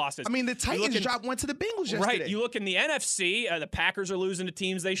 2 losses. I mean, the Titans dropped 1 to the Bengals yesterday. Right. You look in the NFC, the Packers are losing to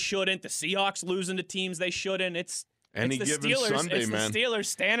teams they shouldn't. The Seahawks losing to teams they shouldn't. It's Any the given Steelers, Sunday, it's man. the Steelers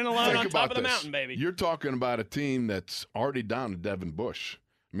standing alone on top of the mountain, baby. You're talking about a team that's already down to Devin Bush.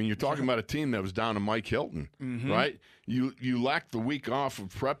 I mean, you're talking about a team that was down to Mike Hilton, right? You lacked the week off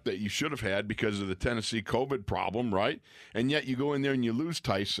of prep that you should have had because of the Tennessee COVID problem, right? And yet you go in there and you lose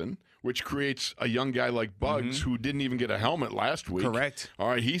Tyson, which creates a young guy like Bugs who didn't even get a helmet last week. Correct. All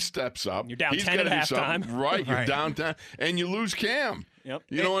right, he steps up. You're down He's 10 at gotta do halftime. something. Right, you're down 10. And you lose Cam. Yep.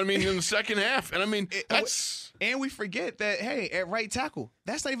 You know what I mean? In the second half. And I mean, that's... And we forget that, hey, at right tackle,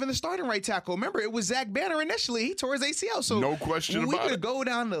 that's not even the starting right tackle. Remember, it was Zach Banner initially. He tore his ACL. So no question when about we could go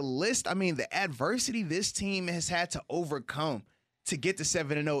down the list, I mean, the adversity this team has had to overcome to get to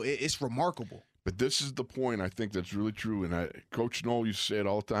 7-0, it's remarkable. But this is the point I think that's really true. And Coach Noll used to say it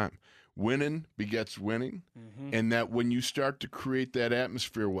all the time. Winning begets winning. And that when you start to create that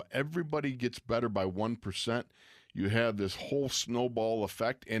atmosphere where everybody gets better by 1%, you have this whole snowball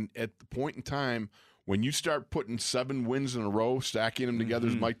effect. And at the point in time, when you start putting 7 wins in a row, stacking them together,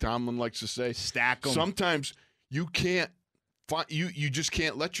 as Mike Tomlin likes to say, stack them. Sometimes you can't. You just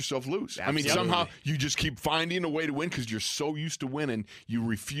can't let yourself lose. Absolutely. I mean, somehow you just keep finding a way to win because you're so used to winning, you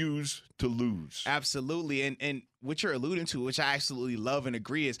refuse to lose. Absolutely. And what you're alluding to, which I absolutely love and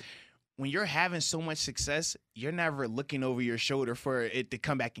agree, is when you're having so much success, you're never looking over your shoulder for it to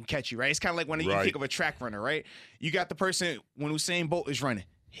come back and catch you, right? It's kind of like when you think of a track runner, right? You got the person when Usain Bolt is running.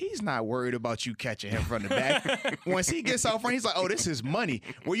 He's not worried about you catching him from the back. Once he gets out front, he's like, oh, this is money.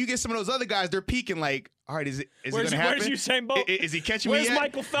 Where you get some of those other guys, they're peeking like, all right, is it going to happen? Where's Usain Bolt? Is he catching Where's me yet?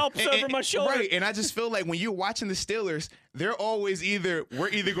 Michael Phelps over my shoulder? Right, and I just feel like when you're watching the Steelers, they're always we're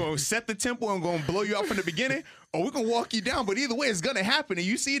either going to set the tempo and going to blow you out from the beginning, or we're going to walk you down. But either way, it's going to happen. And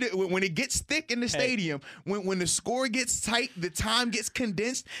you see that when it gets thick in the stadium, when the score gets tight, the time gets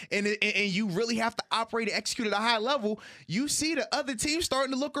condensed, and you really have to operate and execute at a high level, you see the other team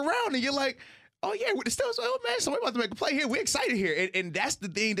starting to look around, and you're like, oh, yeah, with the Steelers, oh, man, somebody about to make a play here. We're excited here. And that's the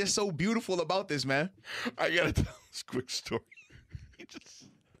thing that's so beautiful about this, man. I got to tell this quick story.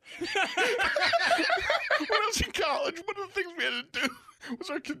 When I was in college, one of the things we had to do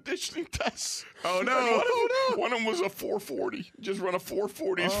was our conditioning tests. Oh, no. One of them was a 440. Just run a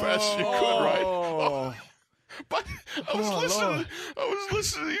 440 as fast as you could, right? Oh. But I was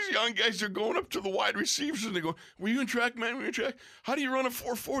listening to these young guys. They're going up to the wide receivers and they go, "Were you in track, man? Were you in track? How do you run a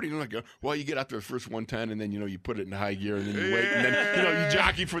 440?" And I'm like, "Well, you get out there the first 110, and then you put it in high gear, and then you wait, and then you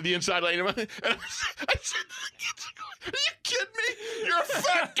jockey for the inside lane." And I said, "Are you kidding me? You're a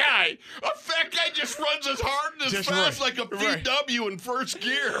fat guy. A fat guy just runs as hard and as fast like a VW in first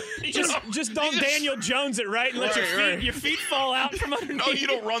gear. Just don't Daniel Jones it, right? And let your feet fall out from underneath. No, you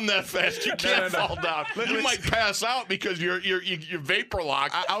don't run that fast. You can't fall down. You might pass out because you're vapor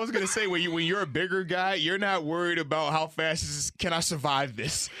locked." I was gonna say when you're a bigger guy, you're not worried about how fast is this. Can I survive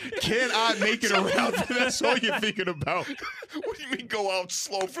this? Can I make it around? That's all you're thinking about. What do you mean go out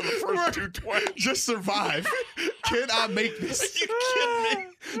slow for the first 220? Just survive. Can I make this? Are you kidding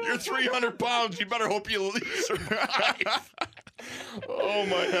me? You're 300 pounds. You better hope you survive. Oh,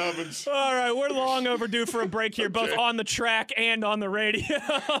 my heavens. All right, we're long overdue for a break here, both on the track and on the radio.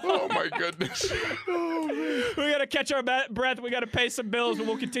 Oh, my goodness. Oh, man. We got to catch our breath. We got to pay some bills, and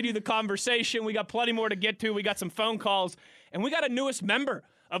we'll continue the conversation. We got plenty more to get to. We got some phone calls, and we got a newest member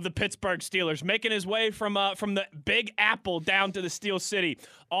of the Pittsburgh Steelers making his way from the Big Apple down to the Steel City.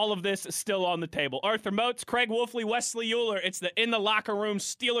 All of this is still on the table. Arthur Moats, Craig Wolfley, Wesley Euler. It's the In the Locker Room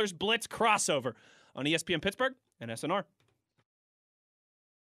Steelers Blitz crossover on ESPN Pittsburgh and SNR.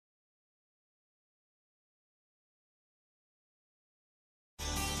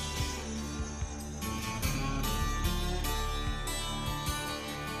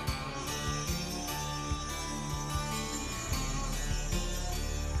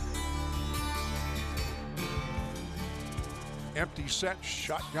 Empty set,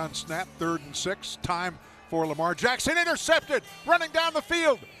 shotgun snap, 3rd and 6. Time for Lamar Jackson. Intercepted, running down the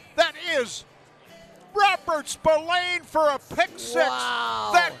field. That is Robert Spillane for a pick six.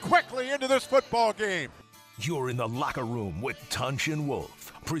 Wow. That quickly into this football game. You're in the locker room with Tunch and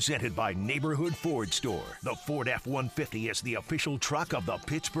Wolf. Presented by Neighborhood Ford Store. The Ford F-150 is the official truck of the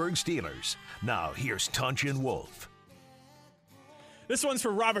Pittsburgh Steelers. Now here's Tunch and Wolf. This one's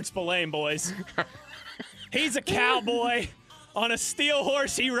for Robert Spillane, boys. He's a cowboy. On a steel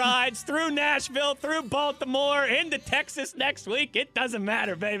horse he rides through Nashville, through Baltimore, into Texas next week. It doesn't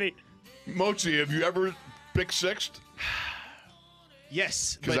matter, baby. Mochi, have you ever pick sixed?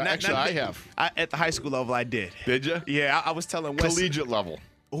 Yes. Because I have. At the high school level, I did. Did you? Yeah, I was telling Wes. Collegiate level.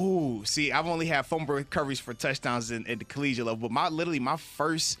 Ooh, see, I've only had fumble recoveries for touchdowns at the collegiate level. But my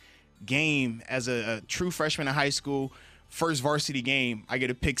first game as a true freshman in high school, first varsity game, I get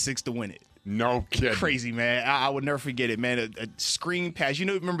a pick six to win it. No kidding. Crazy, man. I would never forget it, man. A screen pass.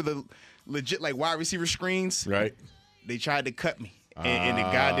 Remember the legit wide receiver screens? Right. They tried to cut me, and the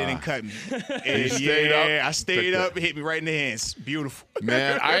guy didn't cut me. And you stayed up? I stayed up. It hit me right in the hands. Beautiful.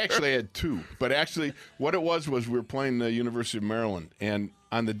 Man, I actually had two. But actually, what it was we were playing the University of Maryland. And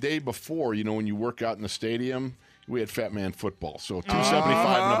on the day before, when you work out in the stadium, we had Fat Man football. So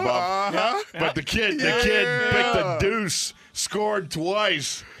 275 and above. But the kid picked a deuce, scored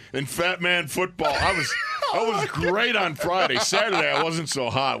twice in Fat Man football. I was great on Friday. Saturday, I wasn't so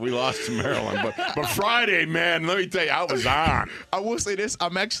hot. We lost to Maryland. But Friday, man, let me tell you, I was on. I will say this.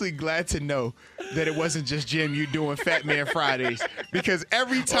 I'm actually glad to know that it wasn't just Jim, you doing Fat Man Fridays. Because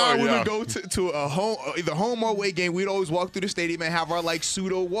every time we would go to a home, either home or away game, we'd always walk through the stadium and have our,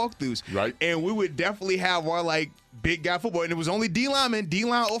 pseudo walkthroughs. Right. And we would definitely have our, big guy football. And it was only D-line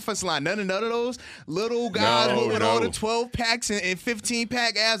offensive line. None of those little guys with all the 12-packs and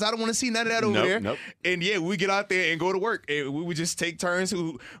 15-pack abs. I don't want to see none of that over there. Nope. And, we get out there and go to work. And we would just take turns.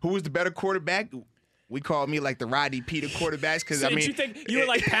 Who was the better quarterback? We called me the Rodney Peter quarterbacks because so did you think you were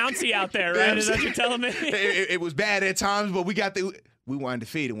like Pouncey out there, right? Is that what you're telling me? It was bad at times, but we we were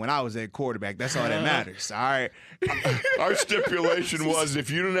undefeated when I was at quarterback. That's all that matters. All right. Our stipulation was if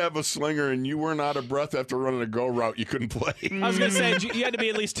you didn't have a slinger and you weren't out of breath after running a go route, you couldn't play. I was going to say you had to be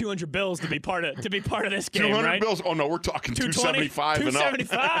at least 200 bills to be part of this game, 200 right? bills? Oh no, we're talking 275 and up.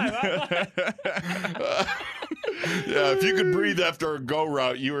 275. Yeah, if you could breathe after a go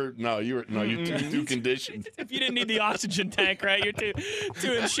route, you're too conditioned. If you didn't need the oxygen tank, right? You're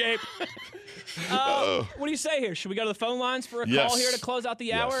too in shape. What do you say here? Should we go to the phone lines for a call here to close out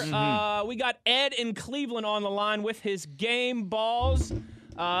the hour? We got Ed in Cleveland on the line with his game balls.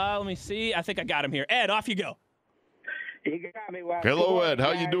 Let me see. I think I got him here. Ed, off you go. You got me, Wolf. Hello, Ed.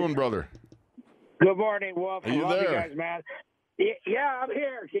 How you doing, brother? Good morning, Wolf. Are you love there? You guys, man. Yeah, I'm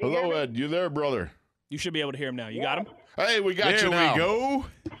here. Can you hear Hello, me? Ed. You there, brother? You should be able to hear him now. You got him? Hey, we got There you now. we go.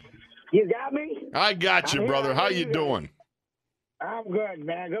 You got me? I got you, I'm brother. here. How How you you doing? I'm good,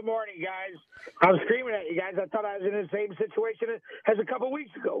 man. Good morning, guys. I was screaming at you guys. I thought I was in the same situation as a couple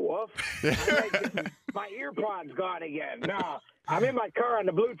weeks ago, Wolf. My earpods gone again. No, I'm in my car on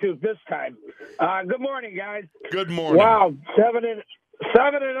the Bluetooth this time. Good morning, guys. Good morning. Wow,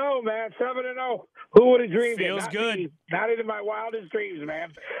 7-0, man. 7-0. Who would have dreamed Feels it? Not good. me. Not even my wildest dreams, man.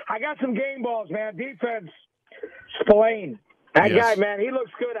 I got some game balls, man. Defense, Spillane. That Yes. guy, man, he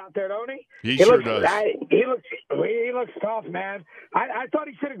looks good out there, don't he? He sure looks, does. He looks tough, man. I thought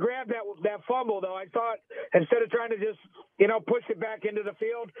he should have grabbed that fumble, though. I thought instead of trying to just, push it back into the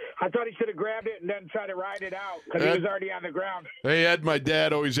field, I thought he should have grabbed it and then try to ride it out because he was already on the ground. Hey, Ed, my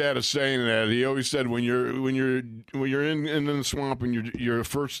dad always had a saying that he always said when you're in the swamp and your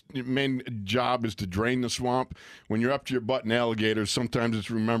first main job is to drain the swamp. When you're up to your butt in alligators, sometimes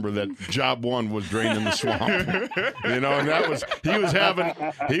it's remember that job one was draining the swamp. And that was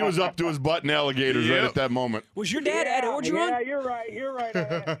he was up to his butt in alligators right at that moment. Was your dad Ed Orgeron? Yeah, you're right. You're right.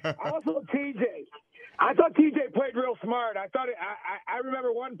 Also, TJ. I thought TJ played real smart. I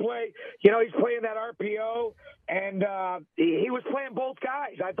remember one play, he's playing that RPO, and he was playing both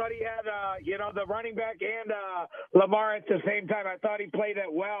guys. I thought he had, the running back and Lamar at the same time. I thought he played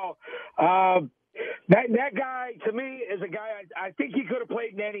it well. That guy, to me, is a guy I think he could have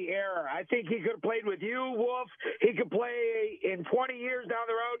played in any era. I think he could have played with you, Wolf. He could play in 20 years down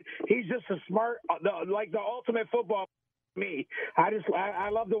the road. He's just a smart, like the ultimate football. Me, I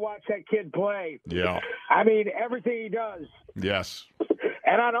love to watch that kid play. Yeah. I mean, everything he does. Yes.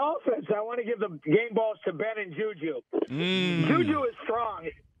 And on offense, I want to give the game balls to Ben and Juju. Juju is strong,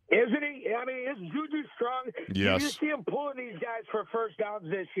 isn't he? I mean, is Juju strong? Yes. You just see him pulling these guys for first downs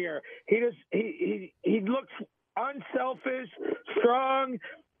this year. He looks unselfish, strong,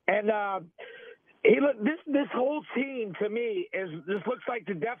 and this whole team to me looks like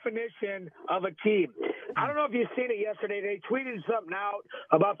the definition of a team. I don't know if you've seen it yesterday. They tweeted something out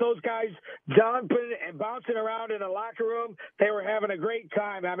about those guys jumping and bouncing around in the locker room. They were having a great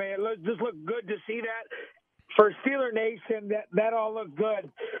time. I mean, it just looked good to see that. For Steeler Nation, that all looked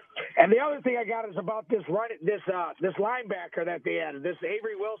good. And the other thing I got is about this linebacker that they added, this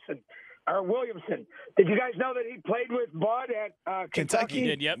Avery Williamson. Did you guys know that he played with Bud at Kentucky? He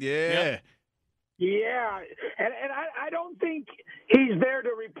did, yep. Yeah. Yep. Yeah, and I don't think he's there to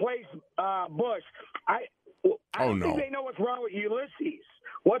replace Bush. I don't think they know what's wrong with Ulysses.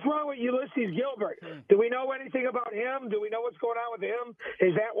 What's wrong with Ulysses Gilbert? Do we know anything about him? Do we know what's going on with him?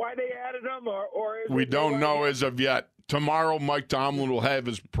 Is that why they added him, or is We don't know as of yet. Tomorrow, Mike Tomlin will have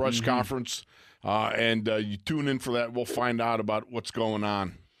his press conference, and you tune in for that. We'll find out about what's going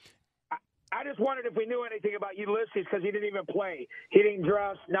on. I just wondered if we knew anything about Ulysses because he didn't even play. He didn't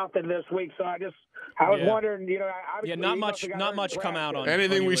dress, nothing this week. So I was wondering, Yeah, not much come out on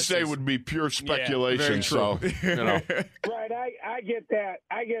Anything we Ulysses. say would be pure speculation. very So, Right, I get that.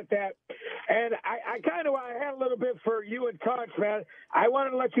 And I had a little bit for you and Touch, man. I wanted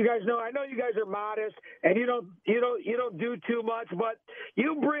to let you guys know. I know you guys are modest and you don't do too much, but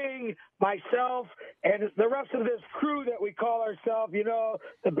you bring myself and the rest of this crew that we call ourselves,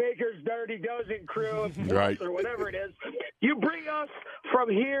 the Baker's Dirty Dozen crew, Right. or whatever it is. You bring us from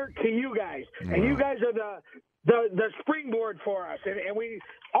here to you guys, and you guys are the springboard for us, and we,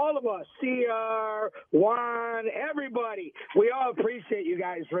 all of us, CR, Juan, everybody, we all appreciate you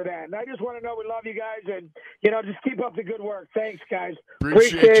guys for that. And I just want to know we love you guys, and just keep up the good work. Thanks, guys.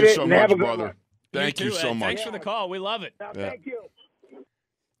 appreciate you it, so and have much, a good brother. one. Thank you too, so Ed. much. Thanks for the call. We love it. Thank you.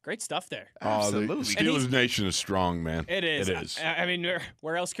 Great stuff there. The Absolutely. Steelers Nation is strong, man. It is. It is. I mean,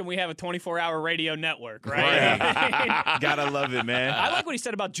 where else can we have a 24-hour radio network, right? Gotta love it, man. I like what he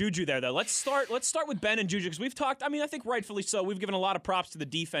said about Juju there, though. Let's start with Ben and Juju, because we've talked, I mean, I think rightfully so. We've given a lot of props to the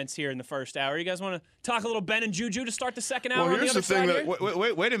defense here in the first hour. You guys want to talk a little Ben and Juju to start the second hour? Well, on here's the the other thing side that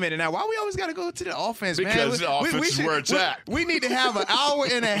here? Wait a minute now. Why we always got to go to the offense, man? Because the offense is where it's at. We need to have an hour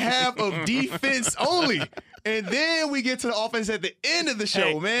and a half of defense only. And then we get to the offense at the end of the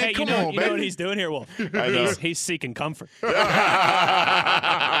show, man. Hey, Come you know on, baby. what he's doing here, Wolf? know. He's seeking comfort. You know,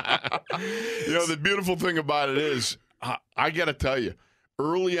 the beautiful thing about it is, I got to tell you,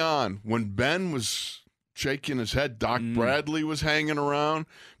 early on, when Ben was shaking his head, Doc Bradley was hanging around,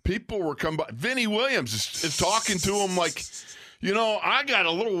 people were coming by. Vinny Williams is talking to him like, you know, I got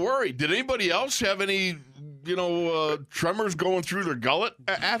a little worried. Did anybody else have any, tremors going through their gullet?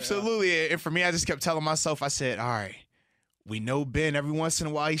 Absolutely. And for me, I just kept telling myself, I said, all right, we know Ben. Every once in a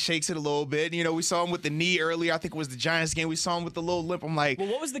while, he shakes it a little bit. You know, we saw him with the knee earlier. I think it was the Giants game. We saw him with the little limp. I'm like, Well,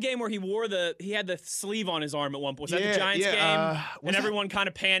 what was the game where he had the sleeve on his arm at one point? Was that Yeah, the Giants yeah, game? was And that- everyone kind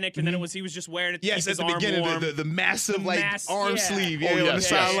of panicked, and then he was just wearing it to yes, keep at his the arm beginning, warm. the massive mass- arm yeah. sleeve, Oh, on the yes,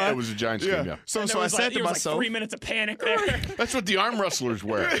 sideline. it was a Giants game, yeah. So And I there was said to there was myself, 3 minutes of panic there. That's what the arm wrestlers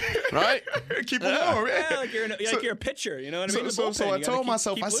wear, right? keep it warm, Yeah, man. like you're a pitcher, you know what I mean? The So bullpen, I you gotta told keep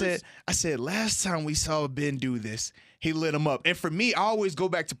myself, loose. I said, last time we saw Ben do this, he lit him up. And for me, I always go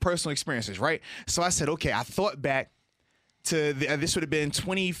back to personal experiences, right? So I said, okay, I thought back to this would have been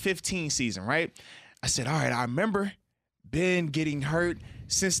 2015 season, right? I said, all right, I remember Ben getting hurt,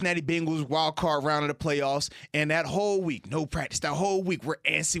 Cincinnati Bengals wild card round of the playoffs, and that whole week, no practice, that whole week, we're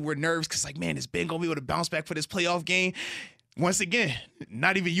antsy, we're nervous, because like, man, is Ben going to be able to bounce back for this playoff game? Once again,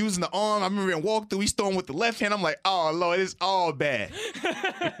 not even using the arm. I remember in walkthrough, he's throwing with the left hand. I'm like, oh, Lord, it's all bad.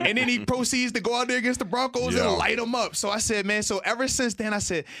 And then he proceeds to go out there against the Broncos and light them up. So I said, man, so ever since then, I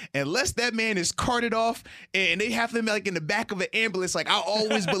said, unless that man is carted off and they have him like in the back of an ambulance, like I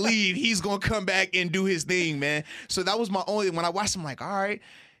always believe he's going to come back and do his thing, man. So that was my only, when I watched him, like, all right,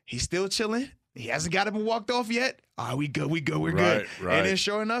 he's still chilling. He hasn't got up and walked off yet. All right, we good, we're good. Right. And then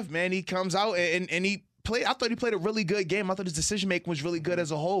sure enough, man, he comes out and he I thought he played a really good game. I thought his decision making was really good as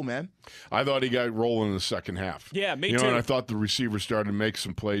a whole, man. I thought he got rolling in the second half. Yeah, me too. too. And I thought the receivers started to make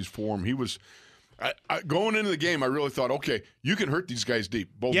some plays for him. He was going into the game. I really thought, okay, you can hurt these guys deep.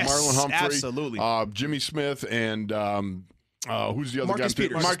 Both Yes, Marlon Humphrey, absolutely. Jimmy Smith, and who's the other Marcus guy?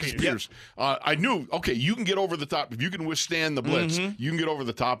 Peters. Marcus Peters. I knew, okay, you can get over the top. If you can withstand the blitz, you can get over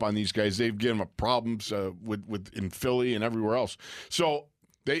the top on these guys. They've given them problems with in Philly and everywhere else. So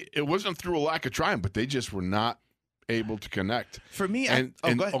it wasn't through a lack of trying, but they just were not able to connect. For me, go ahead.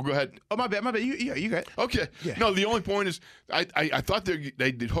 go ahead. Oh, my bad. You got it. Okay. Yeah. No, the only point is I thought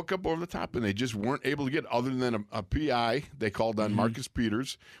they did hook up over the top, and they just weren't able to get other than a PI. They called on Marcus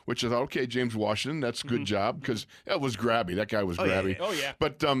Peters, which I thought, okay, James Washington, that's a good job, because that was grabby. That guy was grabby. Oh, yeah.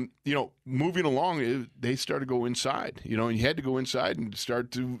 But, moving along, they started to go inside, and you had to go inside and start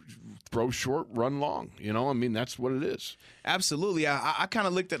to throw short, run long. I mean, that's what it is. Absolutely. I kind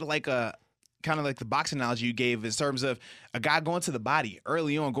of looked at like the boxing analogy you gave in terms of a guy going to the body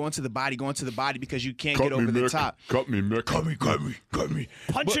early on, going to the body because you can't get over the top. Cut me, Mick. Cut me.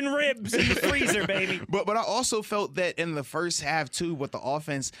 Punching ribs in the freezer, baby. But I also felt that in the first half too, with the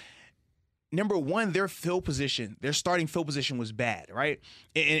offense, number one, their starting field position was bad, right?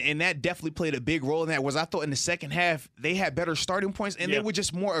 And that definitely played a big role in that. Was I thought in the second half they had better starting points and they were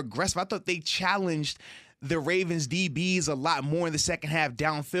just more aggressive. I thought they challenged the Ravens DBs a lot more in the second half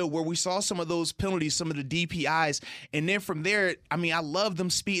downfield, where we saw some of those penalties, some of the DPIs. And then from there, I mean, I love them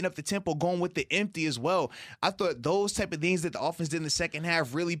speeding up the tempo, going with the empty as well. I thought those type of things that the offense did in the second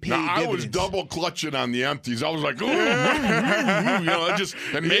half really paid dividends. I was double clutching on the empties. I was like, ooh,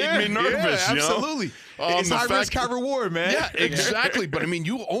 it made me nervous. Yeah, absolutely. It's high risk, high reward, man. Yeah, exactly. But I mean,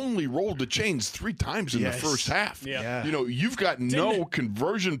 you only rolled the chains 3 times in the first half. Yeah. You've got no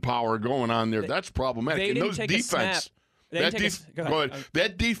conversion power going on there. That's problematic. And those defense,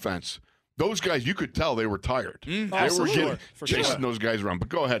 that defense, those guys, you could tell they were tired. They were chasing those guys around. But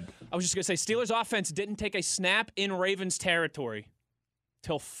go ahead. I was just going to say, Steelers offense didn't take a snap in Ravens territory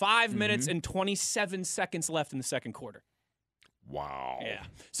till 5 minutes and 27 seconds left in the second quarter. Wow. Yeah.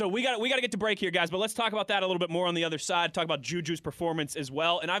 So we got to get to break here, guys, but let's talk about that a little bit more on the other side, talk about Juju's performance as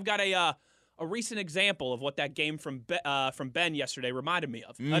well. And I've got a recent example of what that game from Ben yesterday reminded me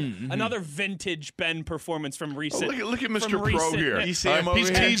of. Another vintage Ben performance from recent. Look at Mr. Pro here. You see him over he's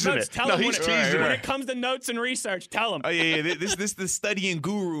here? teasing it. Tell him he's teasing it. when it comes to notes and research, tell him. Oh yeah. This the studying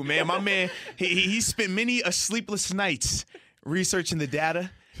guru, man. My man, he spent many a sleepless nights researching the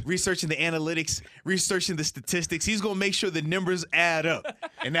data. researching the analytics, researching the statistics. He's going to make sure the numbers add up,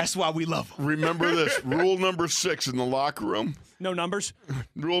 and that's why we love him. Remember this, rule number 6 in the locker room. No numbers.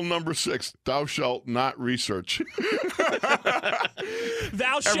 Rule number 6, thou shalt not research.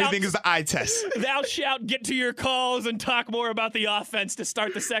 Everything is the eye test. Thou shalt get to your calls and talk more about the offense to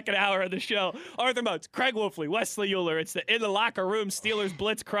start the second hour of the show. Arthur Moats, Craig Wolfley, Wesley Euler. It's the In the Locker Room Steelers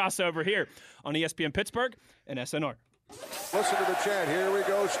Blitz crossover here on ESPN Pittsburgh and SNR. Listen to the chant. Here we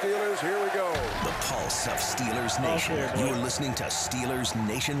go, Steelers. Here we go. The pulse of Steelers Nation. You're listening to Steelers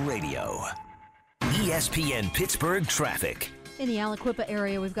Nation Radio. ESPN Pittsburgh traffic. In the Aliquippa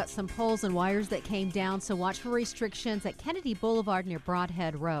area, we've got some poles and wires that came down, so watch for restrictions at Kennedy Boulevard near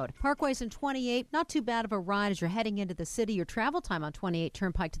Broadhead Road. Parkways in 28, not too bad of a ride as you're heading into the city. Your travel time on 28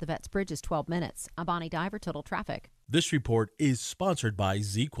 Turnpike to the Vets Bridge is 12 minutes. I'm Bonnie Diver, Total Traffic. This report is sponsored by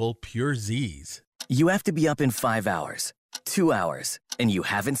ZzzQuil Pure Z's. You have to be up in 5 hours, 2 hours, and you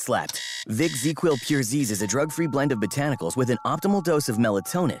haven't slept. Vic ZzzQuil Pure Z's is a drug-free blend of botanicals with an optimal dose of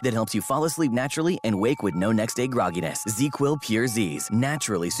melatonin that helps you fall asleep naturally and wake with no next-day grogginess. ZzzQuil Pure Z's,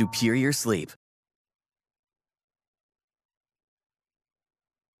 naturally superior sleep.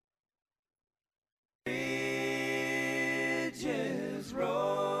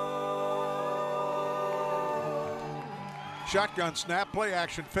 Shotgun snap, play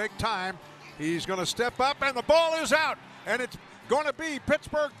action, fake time. He's going to step up, and the ball is out. And it's going to be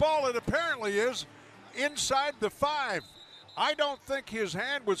Pittsburgh ball. It apparently is inside the 5. I don't think his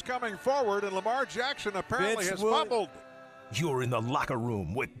hand was coming forward, and Lamar Jackson apparently has fumbled. You're in the locker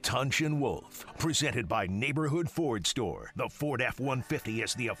room with Tunch and Wolf, presented by Neighborhood Ford Store. The Ford F-150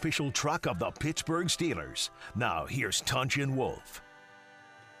 is the official truck of the Pittsburgh Steelers. Now, here's Tunch and Wolf.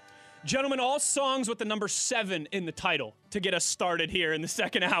 Gentlemen, all songs with the number 7 in the title to get us started here in the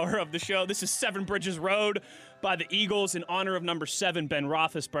second hour of the show. This is Seven Bridges Road by the Eagles in honor of number 7, Ben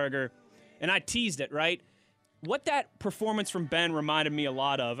Roethlisberger. And I teased it, right? What that performance from Ben reminded me a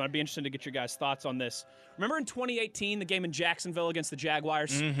lot of, I'd be interested to get your guys' thoughts on this. Remember in 2018, the game in Jacksonville against the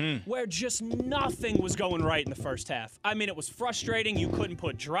Jaguars, where just nothing was going right in the first half? I mean, it was frustrating. You couldn't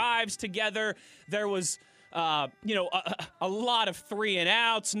put drives together. There was a lot of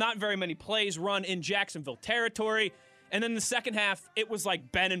 3-and-outs, not very many plays run in Jacksonville territory. And then the second half, it was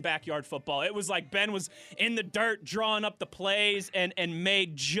like Ben in backyard football. It was like Ben was in the dirt drawing up the plays and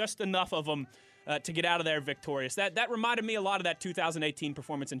made just enough of them to get out of there victorious. That reminded me a lot of that 2018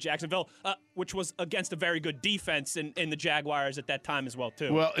 performance in Jacksonville, which was against a very good defense in the Jaguars at that time as well,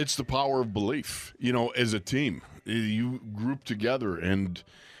 too. Well, it's the power of belief. As a team, you group together, and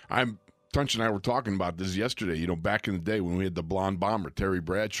Tunch and I were talking about this yesterday, back in the day when we had the blonde bomber, Terry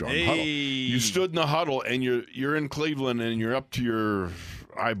Bradshaw, in the huddle. You stood in the huddle, and you're in Cleveland, and you're up to your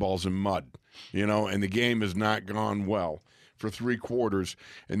eyeballs in mud, and the game has not gone well for 3 quarters,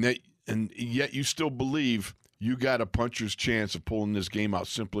 and yet you still believe you got a puncher's chance of pulling this game out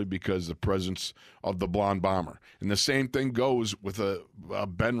simply because of the presence of the blonde bomber. And the same thing goes with a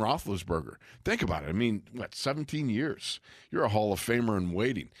Ben Roethlisberger. Think about it. I mean, 17 years? You're a Hall of Famer in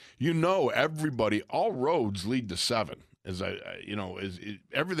waiting. Everybody, all roads lead to 7.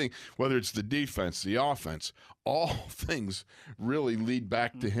 Everything, whether it's the defense, the offense, all things really lead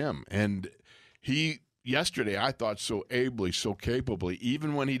back to him. And yesterday, I thought so ably, so capably,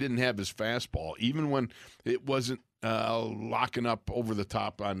 even when he didn't have his fastball, even when it wasn't locking up over the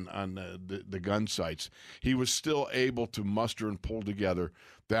top on the gun sights, he was still able to muster and pull together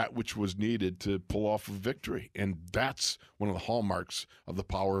that which was needed to pull off a victory. And that's one of the hallmarks of the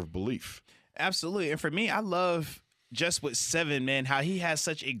power of belief. Absolutely. And for me, I love just with 7, man, how he has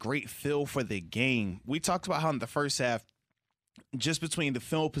such a great feel for the game. We talked about how in the first half, just between the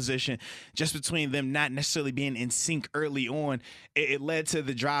field position, just between them not necessarily being in sync early on, it led to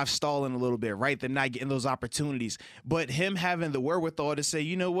the drive stalling a little bit, right? Them not getting those opportunities. But him having the wherewithal to say,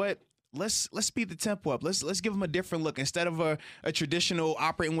 you know what? Let's speed the tempo up. Let's give them a different look. Instead of a traditional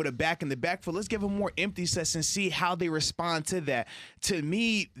operating with a back in the backfield, let's give them more empty sets and see how they respond to that. To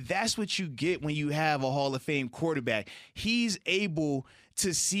me, that's what you get when you have a Hall of Fame quarterback. He's able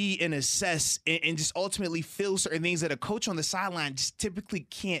to see and assess and just ultimately feel certain things that a coach on the sideline just typically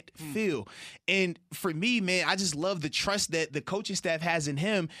can't feel. And for me, man, I just love the trust that the coaching staff has in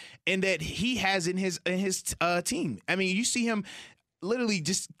him and that he has in his team. I mean, you see him literally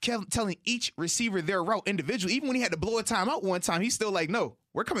just telling each receiver their route individually. Even when he had to blow a timeout one time, he's still like, no,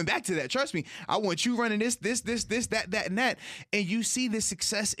 we're coming back to that. Trust me. I want you running this, that, and that. And you see the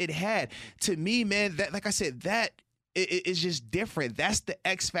success it had. To me, man, that, like I said, that It's just different. That's the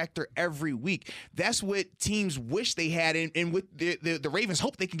X factor every week. That's what teams wish they had, and with the Ravens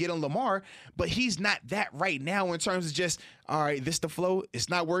hope they can get on Lamar, but he's not that right now in terms of just, all right, this the flow. It's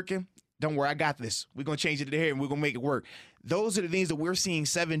not working. Don't worry, I got this. We're going to change it to here, and we're going to make it work. Those are the things that we're seeing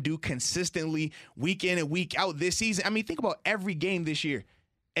Seven do consistently week in and week out this season. I mean, think about every game this year.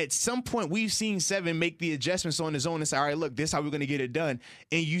 At some point, we've seen Seven make the adjustments on his own and say, all right, look, this is how we're going to get it done.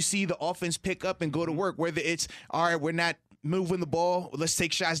 And you see the offense pick up and go to work, whether it's, all right, we're not moving the ball, let's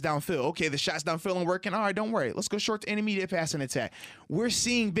take shots downfield. Okay, the shots downfield aren't working. All right, don't worry. Let's go short to intermediate passing attack. We're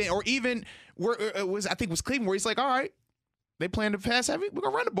seeing, or even, I think it was Cleveland, where he's like, all right, they plan to pass heavy. We're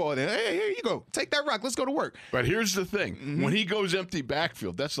going to run the ball then. Hey, here you go. Take that rock. Let's go to work. But here's the thing. Mm-hmm. When he goes empty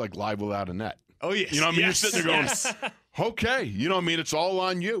backfield, that's like live without a net. Oh, yes. You know what I mean? Yes. You're sitting there going, okay. You know what I mean? It's all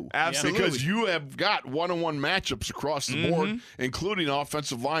on you. Absolutely. Because you have got one-on-one matchups across the board, including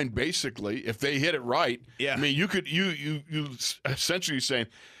offensive line, basically, if they hit it right. Yeah. I mean, you essentially saying,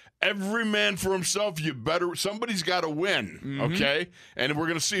 every man for himself, somebody's got to win, okay? And we're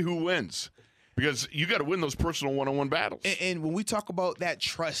going to see who wins. Because you got to win those personal one-on-one battles. And when we talk about that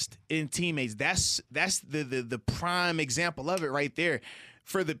trust in teammates, that's the prime example of it right there.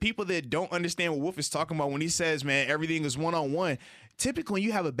 For the people that don't understand what Wolf is talking about when he says, man, everything is one-on-one, typically when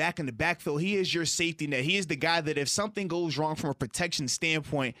you have a back in the backfield, he is your safety net. He is the guy that if something goes wrong from a protection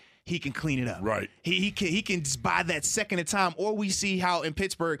standpoint, he can clean it up. Right. He can just buy that second of time. Or we see how in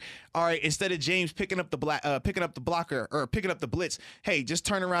Pittsburgh, all right, instead of James picking up the blocker or picking up the blitz, hey, just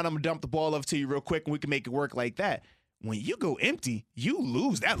turn around, I'm gonna dump the ball over to you real quick and we can make it work like that. When you go empty, you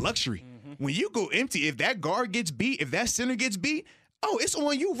lose that luxury. When you go empty, if that guard gets beat, if that center gets beat, oh, it's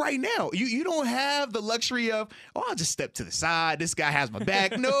on you right now. You don't have the luxury of, I'll just step to the side. This guy has my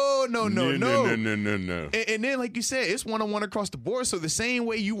back. No. No. And then, like you said, it's one-on-one across the board. So the same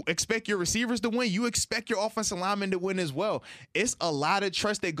way you expect your receivers to win, you expect your offensive linemen to win as well. It's a lot of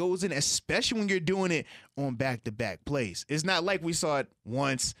trust that goes in, especially when you're doing it on back-to-back plays. It's not like we saw it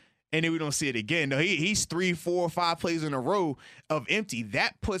once and then we don't see it again. No, he's 3, 4, 5 plays in a row of empty.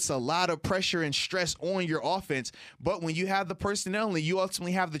 That puts a lot of pressure and stress on your offense. But when you have the personnel and you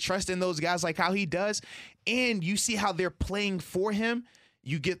ultimately have the trust in those guys like how he does, and you see how they're playing for him,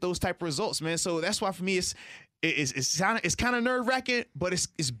 you get those type of results, man. So that's why for me it's kind of nerve-wracking, but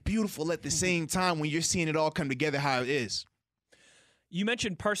it's beautiful at the same time when you're seeing it all come together how it is. You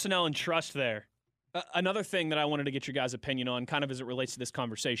mentioned personnel and trust there. Another thing that I wanted to get your guys' opinion on, kind of as it relates to this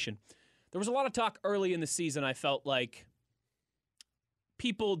conversation. There was a lot of talk early in the season, I felt like,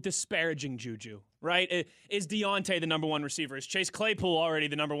 people disparaging Juju, right? Is Deontay the number one receiver? Is Chase Claypool already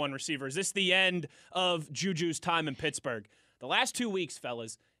the number one receiver? Is this the end of Juju's time in Pittsburgh? The last 2 weeks,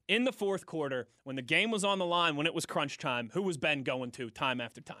 fellas, in the fourth quarter, when the game was on the line, when it was crunch time, who was Ben going to time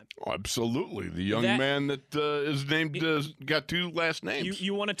after time? Oh, absolutely. The young man that is named got 2 last names.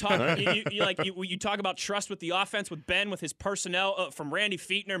 You want to talk? you talk about trust with the offense, with Ben, with his personnel, from Randy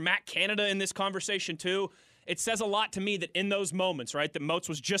Fichtner, Matt Canada in this conversation too. It says a lot to me that in those moments, right, that Moats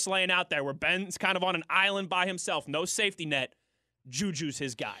was just laying out there, where Ben's kind of on an island by himself, no safety net. Juju's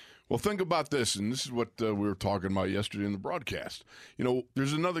his guy. Well, think about this, and this is what we were talking about yesterday in the broadcast. You know,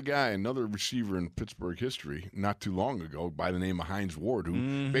 there's another receiver in Pittsburgh history not too long ago by the name of Hines Ward,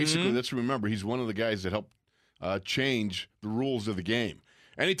 who basically, let's remember, he's one of the guys that helped change the rules of the game.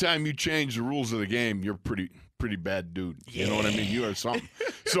 Anytime you change the rules of the game, you're pretty bad dude. You know what I mean? You are something.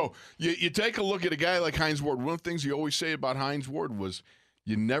 So you take a look at a guy like Hines Ward. One of the things you always say about Hines Ward was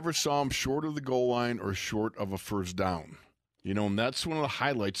you never saw him short of the goal line or short of a first down. You know, and that's one of the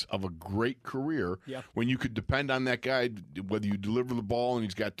highlights of a great career when you could depend on that guy, whether you deliver the ball and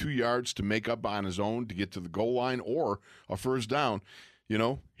he's got 2 yards to make up on his own to get to the goal line or a first down. You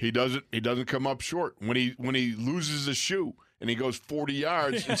know, he doesn't come up short. When he loses his shoe and he goes 40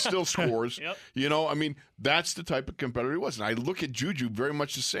 yards and still scores, you know, I mean, that's the type of competitor he was. And I look at Juju very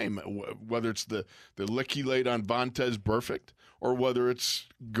much the same, whether it's the lick he laid on Vontaze Burfict, or whether it's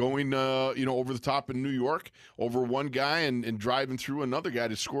going, over the top in New York over one guy and driving through another guy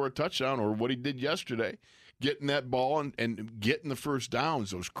to score a touchdown, or what he did yesterday, getting that ball and getting the first downs,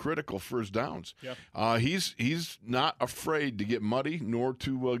 those critical first downs. He's not afraid to get muddy nor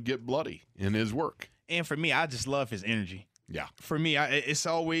to get bloody in his work. And for me, I just love his energy. Yeah. For me, it's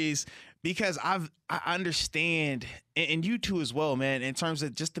always because I understand, and you too as well, man, in terms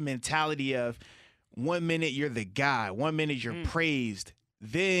of just the mentality of 1 minute you're the guy, 1 minute you're praised,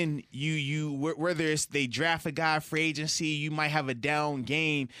 then you whether it's they draft a guy for agency, you might have a down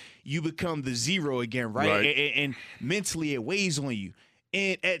game, you become the zero again, right? And mentally it weighs on you.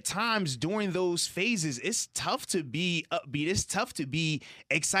 And at times during those phases, it's tough to be upbeat. It's tough to be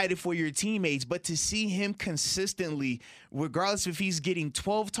excited for your teammates. But to see him consistently, regardless if he's getting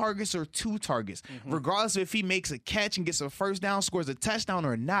 12 targets or 2 targets, regardless if he makes a catch and gets a first down, scores a touchdown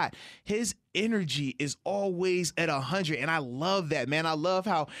or not, his energy is always at 100. And I love that, man. I love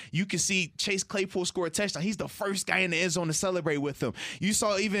how you can see Chase Claypool score a touchdown. He's the first guy in the end zone to celebrate with him. You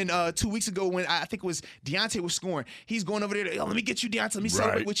saw even 2 weeks ago when I think it was Deontay was scoring. He's going over there to, let me get you, Deontay. Let me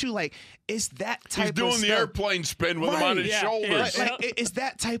celebrate with you. Like, it's that type of stuff. He's doing the airplane spin with him on his shoulders. It's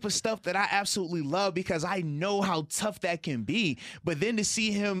that type of stuff that I absolutely love because I know how tough that can be. But then to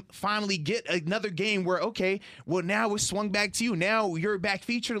see him finally get another game where, okay, well, now it's swung back to you. Now you're back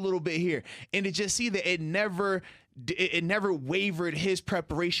featured a little bit here. And to just see that it never wavered his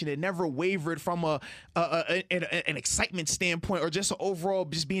preparation. It never wavered from an excitement standpoint or just overall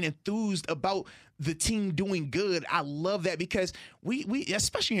just being enthused about the team doing good. I love that because we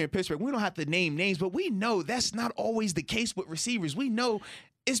especially here in Pittsburgh, we don't have to name names, but we know that's not always the case with receivers. We know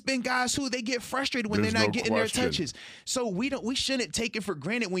it's been guys who they get frustrated when they're not getting their touches. So we shouldn't take it for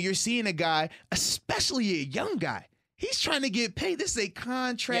granted when you're seeing a guy, especially a young guy. He's trying to get paid. This is a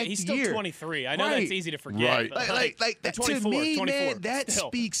contract year. He's still 23. I know that's easy to forget. Right. But like that, 24, to me, 24, man, that still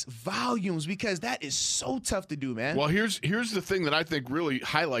speaks volumes because that is so tough to do, man. Well, here's the thing that I think really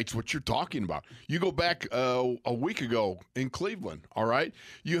highlights what you're talking about. You go back a week ago in Cleveland, all right?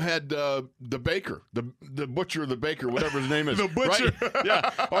 You had the baker, the butcher, the baker, whatever his name is. The butcher. Right? Yeah,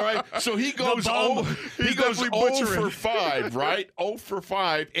 all right? So he goes 0 for 5, right? 0 for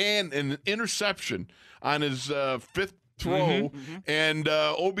 5 and an interception on his fifth throw, and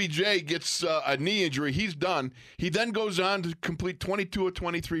OBJ gets a knee injury. He's done. He then goes on to complete 22 of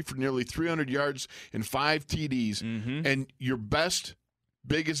 23 for nearly 300 yards and 5 TDs, and your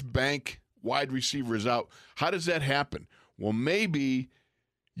biggest bank wide receiver is out. How does that happen? Well, maybe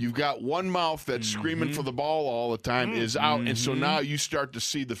you've got one mouth that's screaming for the ball all the time is out, and so now you start to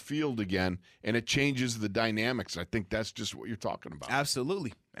see the field again, and it changes the dynamics. I think that's just what you're talking about.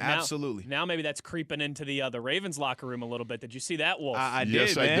 Absolutely. Absolutely. Now maybe that's creeping into the Ravens locker room a little bit. Did you see that, Wolf? I yes,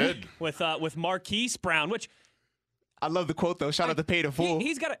 did, man. I did. With Marquise Brown, which I love the quote though. Shout out to Pay the Fool.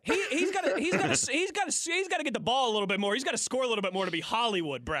 He's got to get the ball a little bit more. He's got to score a little bit more to be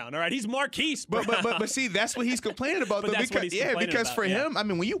Hollywood Brown. All right, he's Marquise Brown. But see, that's what he's complaining about though. Because for him, I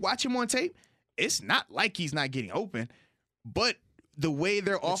mean, when you watch him on tape, it's not like he's not getting open, but the way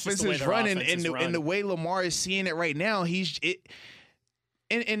their offense is running and the way Lamar is seeing it right now,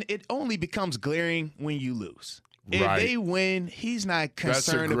 And it only becomes glaring when you lose. If they win, he's not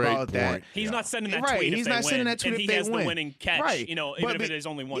concerned about that. He's not sending that tweet. He's not sending that tweet if they win. He has the winning catch. Even if it is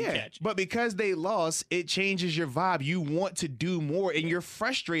only one catch. But because they lost, it changes your vibe. You want to do more, and you're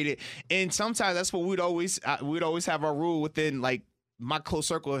frustrated. And sometimes that's what we'd always have our rule within like my close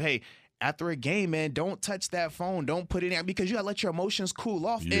circle of, hey, after a game, man, don't touch that phone. Don't put it in because you got to let your emotions cool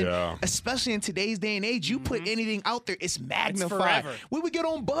off. Yeah. And especially in today's day and age, you put anything out there, it's magnified. It's we would get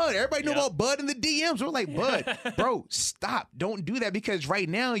on Bud. Everybody know about Bud in the DMs. We're like, Bud, bro, stop. Don't do that because right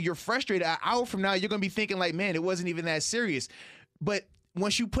now you're frustrated. An hour from now, you're going to be thinking like, man, it wasn't even that serious. But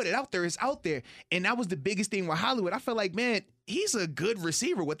once you put it out there, it's out there. And that was the biggest thing with Hollywood. I feel like, man, he's a good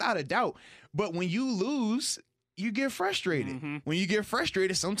receiver without a doubt. But when you lose, you get frustrated. When you get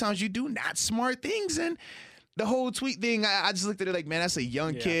frustrated, sometimes you do not smart things. And the whole tweet thing, I just looked at it like, man, that's a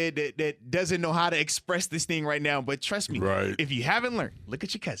young kid that doesn't know how to express this thing right now. But trust me, if you haven't learned, look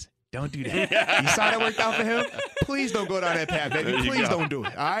at your cousin. Don't do that. You saw that worked out for him? Please don't go down that path, baby. Please don't do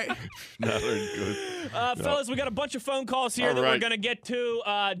it. All right? No, good. Fellas, we got a bunch of phone calls here that we're going to get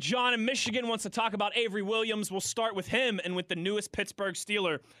to. John in Michigan wants to talk about Avery Williams. We'll start with him and with the newest Pittsburgh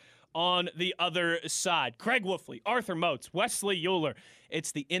Steeler on the other side. Craig Wolfley, Arthur Moats, Wesley Euler.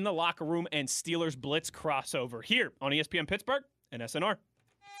 It's the In the Locker Room and Steelers Blitz crossover here on ESPN Pittsburgh and SNR.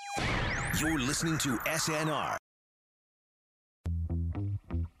 You're listening to SNR.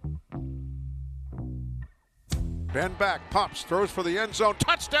 Ben back, pops, throws for the end zone.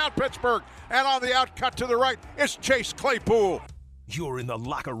 Touchdown, Pittsburgh. And on the out cut to the right, it's Chase Claypool. You're in the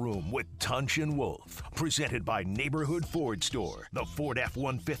locker room with Tunch and Wolf, presented by Neighborhood Ford Store. The Ford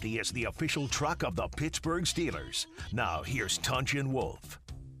F-150 is the official truck of the Pittsburgh Steelers. Now, here's Tunch and Wolf.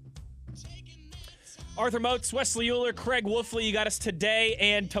 Arthur Moats, Wesley Euler, Craig Wolfley, you got us today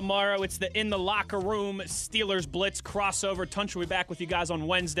and tomorrow. It's the In the Locker Room Steelers Blitz crossover. Tunch will be back with you guys on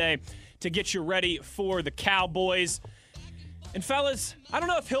Wednesday to get you ready for the Cowboys. And fellas, I don't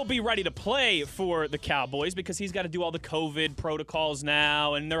know if he'll be ready to play for the Cowboys because he's got to do all the COVID protocols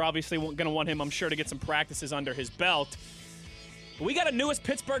now, and they're obviously going to want him, I'm sure, to get some practices under his belt. But we got a newest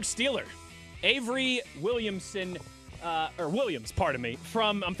Pittsburgh Steeler, Avery Williamson, Williams, pardon me,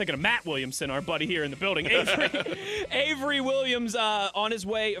 I'm thinking of Matt Williamson, our buddy here in the building. Avery Williams on his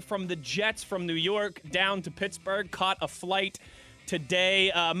way from the Jets from New York down to Pittsburgh, caught a flight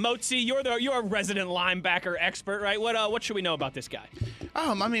today. Motzi, you're a resident linebacker expert, right? What should we know about this guy?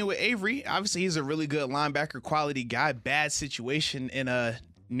 I mean, with Avery, obviously he's a really good linebacker, quality guy. Bad situation in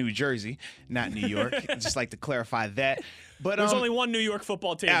New Jersey, not New York. Just like to clarify that. But there's only one New York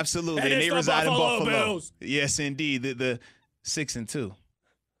football team. Absolutely, and they reside in Buffalo. Bills. Yes, indeed. The 6-2,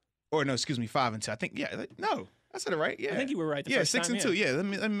 or no, excuse me, 5-2. I think no. I said it right. Yeah, I think you were right. The first 6-2. time, Yeah, let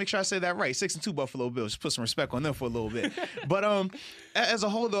me make sure I say that right. 6-2 Buffalo Bills. Just put some respect on them for a little bit. But as a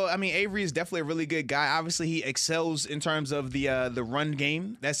whole, though, I mean, Avery is definitely a really good guy. Obviously, he excels in terms of the run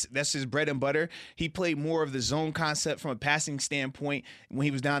game. That's his bread and butter. He played more of the zone concept from a passing standpoint when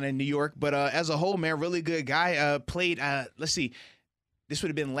he was down in New York. But as a whole, man, really good guy. Played. Let's see. This would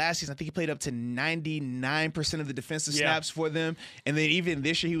have been last season. I think he played up to 99% of the defensive snaps for them. And then even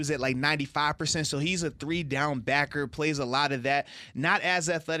this year, he was at like 95%. So he's a 3-down backer, plays a lot of that. Not as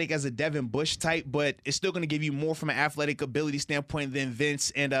athletic as a Devin Bush type, but it's still going to give you more from an athletic ability standpoint than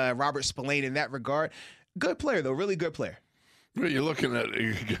Vince and Robert Spillane in that regard. Good player, though. Really good player. Well, you're looking at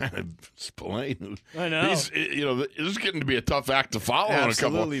a guy, Spillane. I know. This is getting to be a tough act to follow.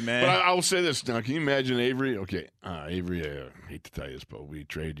 Absolutely, on a couple. man. But I will say this now. Can you imagine Avery? Okay, Avery, I hate to tell you this, but we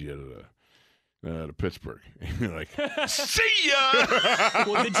trade you to Pittsburgh. You're like, see ya!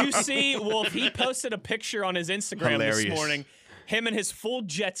 Well, did you see Wolf? He posted a picture on his Instagram this morning. Him in his full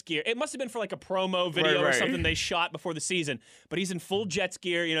Jets gear. It must have been for like a promo video or something they shot before the season. But he's in full Jets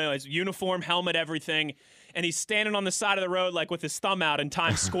gear, his uniform, helmet, everything. And he's standing on the side of the road like with his thumb out in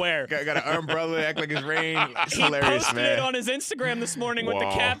Times Square. got an umbrella, act like it's rain. It's he hilarious, posted man. it on his Instagram this morning with the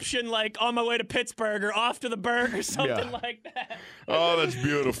caption like, on my way to Pittsburgh or off to the Berg or something like that. Oh, that's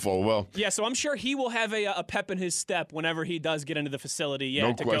beautiful. Well, yeah, so I'm sure he will have a pep in his step whenever he does get into the facility. Yeah,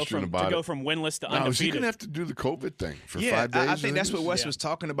 no to question about go from winless to undefeated. Is he going to have to do the COVID thing for 5 days? I think that's what Wes was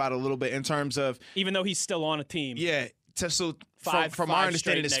talking about a little bit in terms of, even though he's still on a team. Yeah. So from our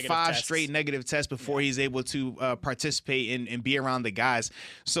understanding, it's 5 straight negative tests before he's able to participate and be around the guys.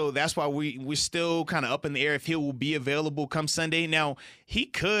 So that's why we're still kind of up in the air if he will be available come Sunday. Now, he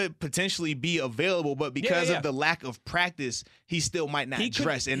could potentially be available, but because of the lack of practice, he still might not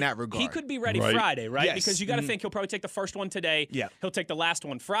dress in that regard. He could be ready Friday, right? Yes. Because you got to think he'll probably take the first one today. Yeah. He'll take the last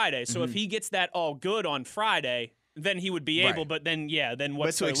one Friday. So if he gets that all good on Friday, then he would be able. But then, then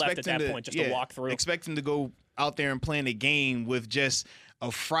what's left at that point? Just to walk through. Expect him to go out there and playing a game with just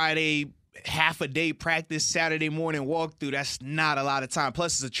a Friday half a day practice, Saturday morning walkthrough. That's not a lot of time.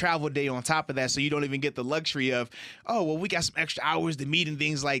 Plus, it's a travel day on top of that, so you don't even get the luxury of, we got some extra hours to meet and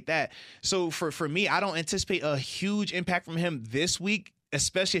things like that. So for me, I don't anticipate a huge impact from him this week,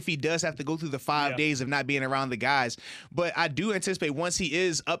 especially if he does have to go through the 5 days of not being around the guys. But I do anticipate once he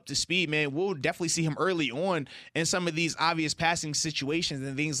is up to speed, man, we'll definitely see him early on in some of these obvious passing situations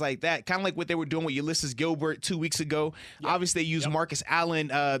and things like that. Kind of like what they were doing with Ulysses Gilbert 2 weeks ago. Obviously, they used Marcus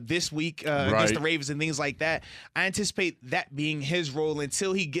Allen this week against the Ravens and things like that. I anticipate that being his role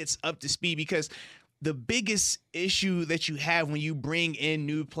until he gets up to speed, because the biggest issue that you have when you bring in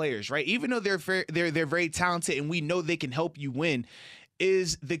new players, right, even though they're very talented and we know they can help you win,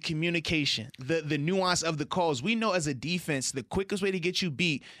 is the communication, the nuance of the calls. We know as a defense, the quickest way to get you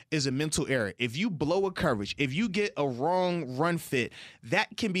beat is a mental error. If you blow a coverage, if you get a wrong run fit,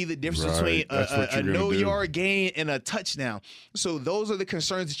 that can be the difference between a no-yard gain and a touchdown. So those are the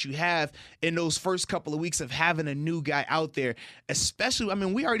concerns that you have in those first couple of weeks of having a new guy out there. Especially,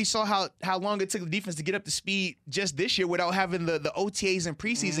 we already saw how long it took the defense to get up to speed just this year without having the OTAs and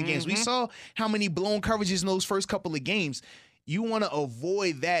preseason games. We saw how many blown coverages in those first couple of games. You want to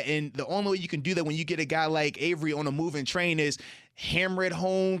avoid that, and the only way you can do that when you get a guy like Avery on a moving train is hammer it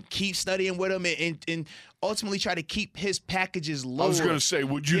home, keep studying with him, and ultimately try to keep his packages low. I was going to say,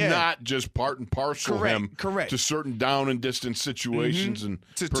 would you not just part and parcel him to certain down and distance situations and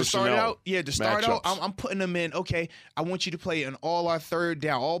to start out? Yeah, to start out, I'm putting them in, okay, I want you to play in all our third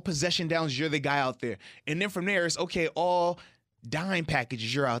down, all possession downs, you're the guy out there. And then from there, it's, okay, all dime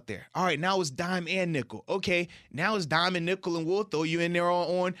packages, you're out there. All right, now it's dime and nickel. Okay, now it's dime and nickel, and we'll throw you in there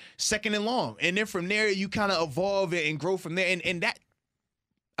on second and long. And then from there, you kind of evolve it and grow from there. And that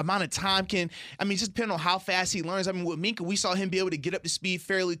amount of time just depending on how fast he learns. I mean, with Minkah, we saw him be able to get up to speed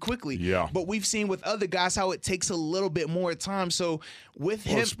fairly quickly. Yeah. But we've seen with other guys how it takes a little bit more time. So with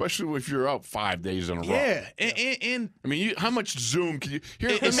him, especially if you're out 5 days in a row. yeah, and I mean, how much Zoom can you?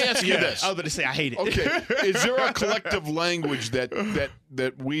 Here, let me ask you this. I was going to say I hate it. Okay, is there a collective language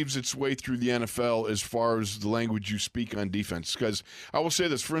that weaves its way through the NFL as far as the language you speak on defense? Because I will say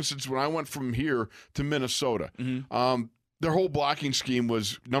this, for instance, when I went from here to Minnesota, their whole blocking scheme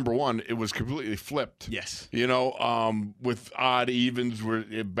was, number one, it was completely flipped. Yes. With odd evens, where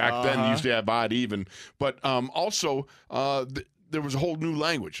back then you used to have odd even. But also, there was a whole new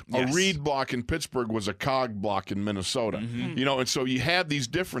language. Yes. A read block in Pittsburgh was a cog block in Minnesota. And so you have these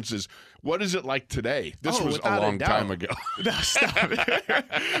differences. What is it like today? This was a long time ago. No, stop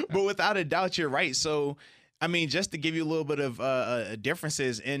it. But without a doubt, you're right. So, I mean, just to give you a little bit of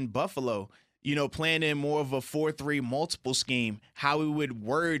differences in Buffalo, playing in more of a 4-3 multiple scheme, how we would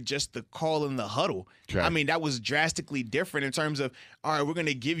word just the call in the huddle. Okay. I mean, that was drastically different in terms of, all right, we're going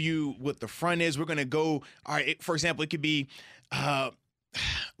to give you what the front is. We're going to go, all right, for example, it could be,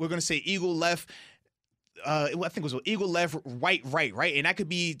 we're going to say eagle left. I think it was eagle left, right, right? And that could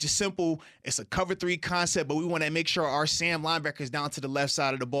be just simple. It's a cover 3 concept, but we want to make sure our Sam linebacker is down to the left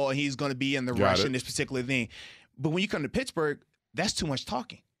side of the ball, and he's going to be in the rush in this particular thing. But when you come to Pittsburgh, that's too much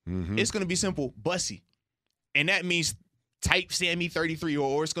talking. It's going to be simple, Bussy. And that means type Sammy 33,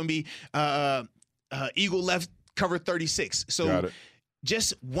 or it's going to be eagle left, cover 36. So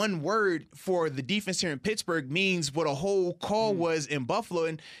just one word for the defense here in Pittsburgh means what a whole call was in Buffalo.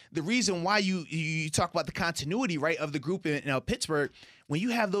 And the reason why you talk about the continuity, right, of the group in Pittsburgh, when you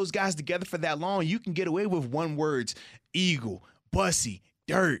have those guys together for that long, you can get away with one words: eagle, Bussy,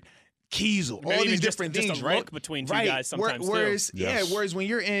 dirt, Kiesel, all these different things, just a right? look between two guys sometimes whereas, too. Whereas when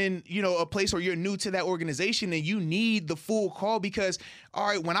you're in, a place where you're new to that organization and you need the full call, because, all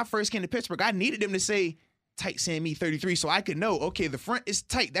right, when I first came to Pittsburgh, I needed them to say tight Sammy 33 so I could know, okay, the front is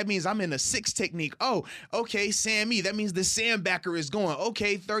tight. That means I'm in a 6 technique. Oh, okay, Sammy. That means the Sam backer is going.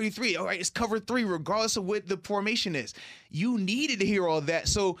 Okay, 33. All right, it's cover 3 regardless of what the formation is. You needed to hear all that.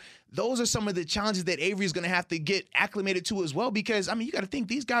 So those are some of the challenges that Avery is going to have to get acclimated to as well, because, I mean, you got to think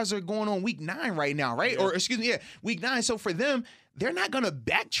these guys are going on week 9 right now, right? Yeah. Or, week 9. So for them, they're not going to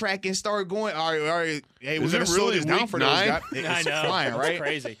backtrack and start going, all right, hey, we're going to slow this down for those guys. I know. Flying, right? It's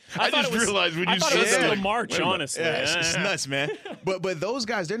crazy. I just realized when you said it was that. still March, honestly. Yeah, it's nuts, man. But those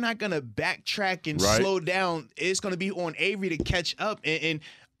guys, they're not going to backtrack and slow down. It's going to be on Avery to catch up and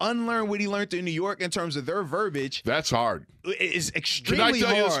unlearn what he learned in New York in terms of their verbiage. That's hard. It's extremely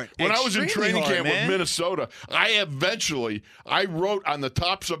Can I tell hard. You, when I was in training camp man. with Minnesota, I wrote on the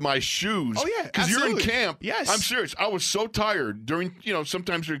tops of my shoes. Oh, yeah, because you're in camp. Yes. I'm serious. I was so tired during,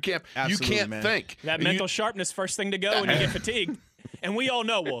 sometimes during camp, Absolutely, you can't man. think. That mental sharpness, first thing to go when you get fatigued. And we all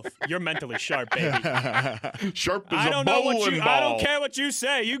know, Wolf, you're mentally sharp, baby. Sharp as a bowling ball. I don't care what you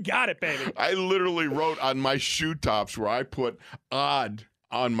say. You got it, baby. I literally wrote on my shoe tops where I put odd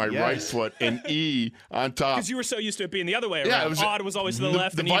on my right foot and E on top. Because you were so used to it being the other way around. Yeah, Odd was always to the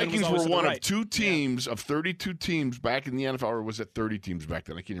left, the and even Vikings was always were to the one right. of 2 teams of 32 teams back in the NFL, or was it 30 teams back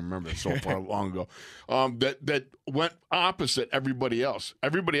then? I can't even remember. It's so far long ago. That went opposite everybody else.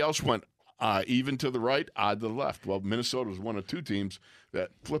 Everybody else went even to the right, odd to the left. Well, Minnesota was one of 2 teams that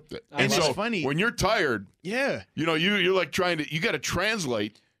flipped it. And so it's funny. when you're tired, Yeah. you're like you got to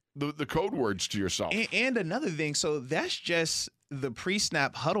translate the code words to yourself. And another thing, so that's just the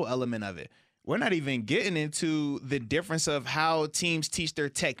pre-snap huddle element of it. We're not even getting into the difference of how teams teach their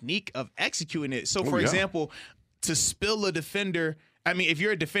technique of executing it. So, for example, to spill a defender, I mean, if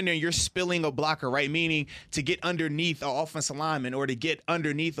you're a defender and you're spilling a blocker, right, meaning to get underneath an offensive lineman or to get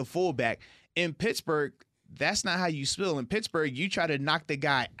underneath a fullback, in Pittsburgh, that's not how you spill. In Pittsburgh, you try to knock the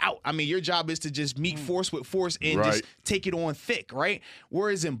guy out. I mean, your job is to just meet force with force and just take it on thick, right?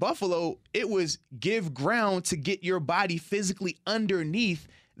 Whereas in Buffalo, it was give ground to get your body physically underneath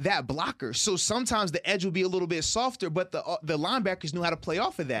that blocker. So sometimes the edge will be a little bit softer, but the linebackers knew how to play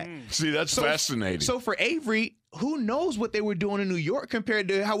off of that. See, that's fascinating. So for Avery, who knows what they were doing in New York compared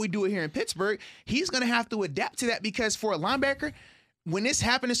to how we do it here in Pittsburgh? He's going to have to adapt to that, because for a linebacker, when it's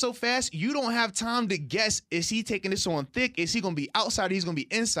happening so fast, you don't have time to guess, is he taking this on thick? Is he going to be outside? He's going to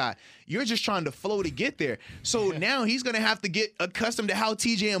be inside. You're just trying to flow to get there. So now he's going to have to get accustomed to how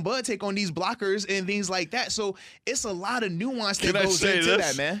TJ and Bud take on these blockers and things like that. So it's a lot of nuance that goes into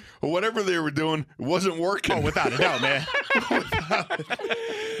that, man. Whatever they were doing, it wasn't working. Oh, without a doubt, man.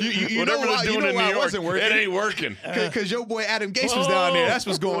 you know Whatever why, they're doing in New York, wasn't working. it ain't working. Because your boy Adam Gase was down there. That's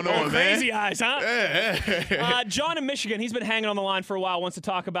what's going on, Crazy man. eyes, huh? John in Michigan, he's been hanging on the line for a while, wants to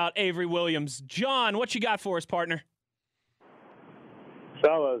talk about Avery Williams. John, what you got for us, partner?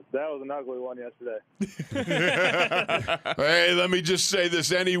 Fellas, that was an ugly one yesterday. Hey, let me just say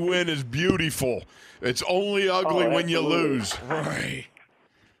this. Any win is beautiful. It's only ugly when you lose. Right.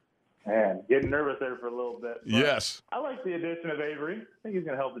 Man, getting nervous there for a little bit. Yes. I like the addition of Avery. I think he's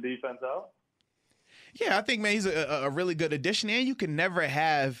going to help the defense out. Yeah, I think, man, he's a really good addition, and you can never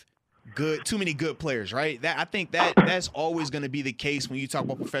have too many good players, right? I think that's always going to be the case when you talk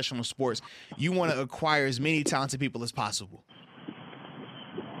about professional sports. You want to acquire as many talented people as possible.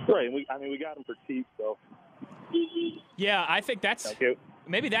 Right. We got him for cheap, so. Yeah, I think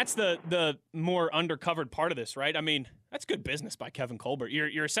maybe that's the more undercovered part of this, right? I mean, that's good business by Kevin Colbert.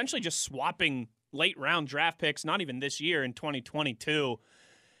 You're essentially just swapping late round draft picks, not even this year in 2022.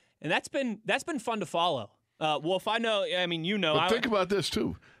 And that's been fun to follow. Wolf, I mean, But think about this,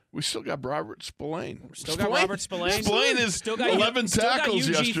 too. We still got Robert Spillane. Robert Spillane. Spillane is still got 11 tackles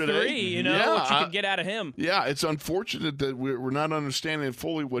UG3, yesterday. what you could get out of him. Yeah, it's unfortunate that we're not understanding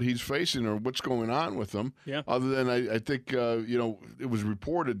fully what he's facing or what's going on with him. Yeah. Other than I think, it was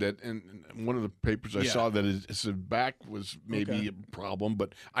reported that in one of the papers I saw that his back was maybe a problem,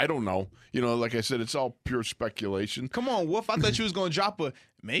 but I don't know. Like I said, it's all pure speculation. Come on, Wolf. I thought you was going to drop a –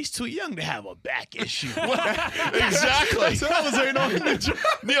 man, he's too young to have a back issue. Exactly. So I was waiting on him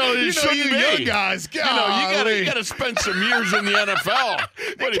to you young guys. You got to spend some years in the NFL.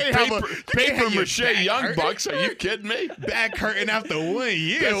 What paper mache young bucks? Are you kidding me? Back hurting after 1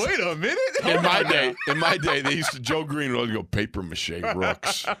 year. Wait a minute. In my day, they used to Joe Green would go paper mache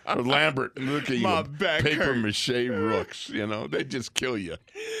rooks. Or Lambert, look at My you, back paper hurt. mache rooks. They just kill you.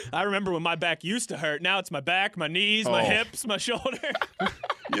 I remember when my back used to hurt. Now it's my back, my knees, my hips, my shoulder.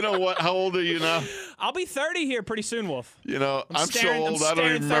 You know what? How old are you now? I'll be 30 here pretty soon, Wolf. I'm so old I don't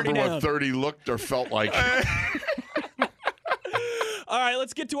even remember what 30 looked or felt like. All right,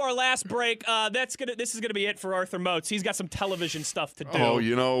 let's get to our last break. This is gonna be it for Arthur Moats. He's got some television stuff to do.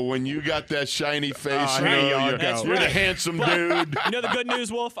 Oh, when you got that shiny face, you're the handsome dude. You know the good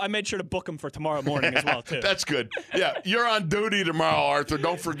news, Wolf? I made sure to book him for tomorrow morning as well, too. That's good. Yeah, you're on duty tomorrow, Arthur.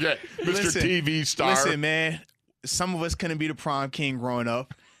 Don't forget, Mr. TV star. Listen, man, some of us couldn't be the prom king growing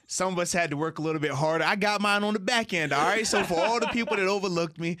up. Some of us had to work a little bit harder. I got mine on the back end, all right? So for all the people that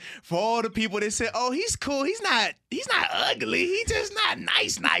overlooked me, for all the people that said, oh, he's cool, he's not ugly, he's just not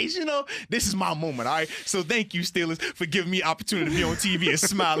nice, this is my moment, all right? So thank you, Steelers, for giving me the opportunity to be on TV and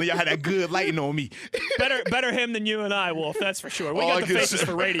smiling. Y'all had that good lighting on me. Better him than you and I, Wolf, that's for sure. We got the faces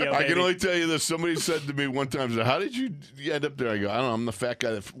for radio, I can only tell you this. Somebody said to me one time, how did you end up there? I go, I don't know, I'm the fat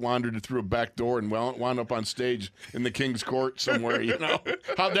guy that wandered through a back door and wound up on stage in the King's Court somewhere,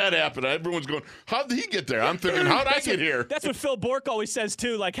 How'd that happen? Everyone's going, how did he get there? I'm thinking, how'd I get here? That's what Phil Bork always says,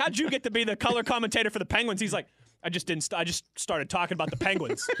 too. Like, how'd you get to be the color commentator for the Penguins? He's like, I just started talking about the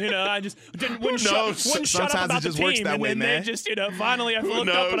Penguins. I just wouldn't shut up about the team. That and way, then man. they just, finally I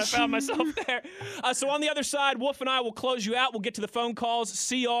looked up and I found myself there. So on the other side, Wolf and I will close you out. We'll get to the phone calls.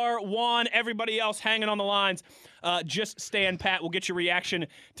 CR, Juan, everybody else hanging on the lines. Just stand pat. We'll get your reaction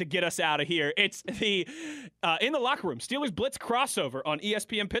to get us out of here. It's the In the Locker Room Steelers Blitz crossover on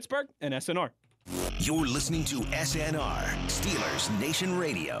ESPN Pittsburgh and SNR. You're listening to SNR, Steelers Nation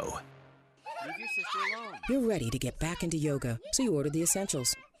Radio. Leave your sister alone. You're ready to get back into yoga, so you order the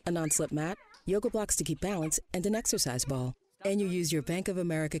essentials. A non-slip mat, yoga blocks to keep balance, and an exercise ball. And you use your Bank of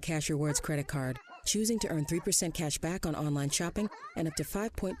America Cash Rewards credit card, choosing to earn 3% cash back on online shopping and up to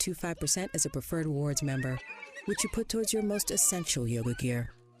 5.25% as a preferred rewards member, which you put towards your most essential yoga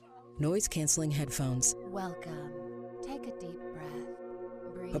gear. Noise-canceling headphones. Welcome. Take a deep breath.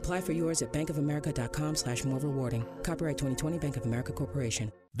 Breathe. Apply for yours at bankofamerica.com/more rewarding. Copyright 2020 Bank of America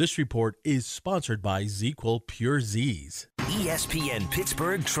Corporation. This report is sponsored by ZzzQuil Pure Z's. ESPN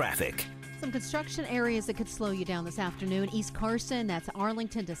Pittsburgh traffic. Some construction areas that could slow you down this afternoon. East Carson, that's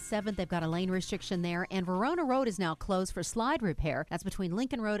Arlington to 7th. They've got a lane restriction there. And Verona Road is now closed for slide repair. That's between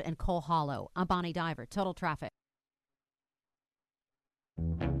Lincoln Road and Cole Hollow. I'm Bonnie Diver. Total traffic.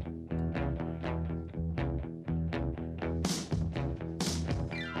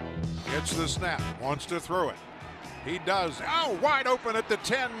 Gets the snap, wants to throw it. He does. Oh, wide open at the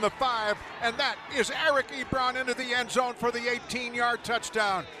 10, the 5, and that is Eric Ebron into the end zone for the 18-yard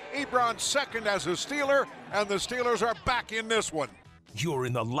touchdown. Ebron's second as a Steeler, and the Steelers are back in this one. You're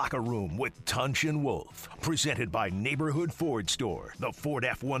in the locker room with Tunch and Wolf, presented by Neighborhood Ford Store. The Ford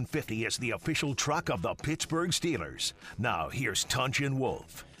F-150 is the official truck of the Pittsburgh Steelers. Now, here's Tunch and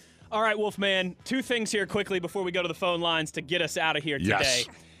Wolf. All right, Wolfman, two things here quickly before we go to the phone lines to get us out of here today. Yes.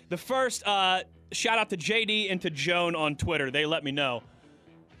 The first, shout out to JD and to Joan on Twitter. They let me know.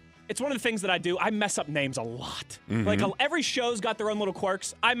 It's one of the things that I do. I mess up names a lot. Mm-hmm. Like every show's got their own little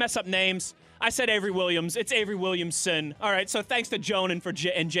quirks. I mess up names. I said Avery Williams. It's Avery Williamson. All right, so thanks to Joan and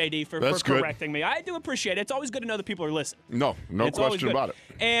JD for correcting me. I do appreciate it. It's always good to know that people are listening. No question about it.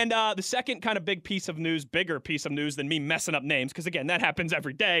 And the second kind of bigger piece of news than me messing up names, because, again, that happens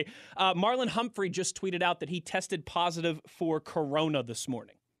every day. Marlon Humphrey just tweeted out that he tested positive for corona this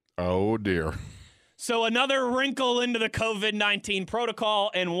morning. Oh, dear. So another wrinkle into the COVID-19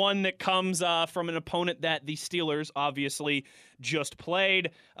 protocol, and one that comes from an opponent that the Steelers obviously just played.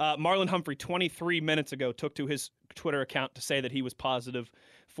 Marlon Humphrey, 23 minutes ago, took to his Twitter account to say that he was positive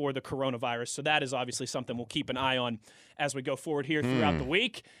for the coronavirus. So that is obviously something we'll keep an eye on as we go forward here throughout the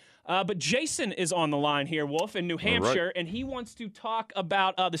week. But Jason is on the line here, Wolf, in New Hampshire, and he wants to talk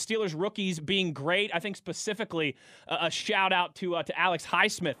about the Steelers rookies being great. I think specifically a shout-out to Alex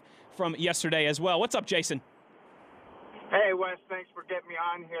Highsmith from yesterday as well. What's up, Jason? Hey, Wes, thanks for getting me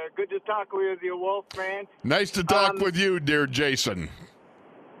on here. Good to talk with you, Wolf, man. Nice to talk with you, dear Jason.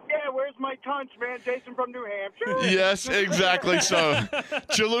 Yeah, where's my tunch, man? Jason from New Hampshire. Yes, exactly so.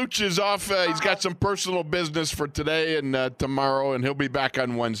 Chaluch is off. He's got some personal business for today and tomorrow, and he'll be back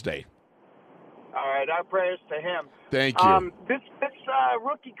on Wednesday. All right, our prayers to him. Thank you. This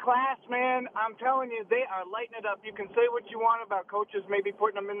rookie class, man, I'm telling you, they are lighting it up. You can say what you want about coaches maybe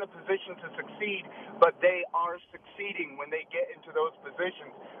putting them in the position to succeed, but they are succeeding when they get into those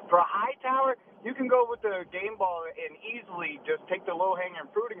positions. For Hightower, you can go with the game ball and easily just take the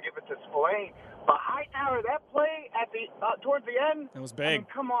low-hanging fruit and give it to Spillane. But Hightower, that play at the towards the end, that was big. I mean,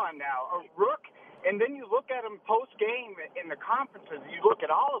 come on now, a rook. And then you look at them post-game in the conferences. You look at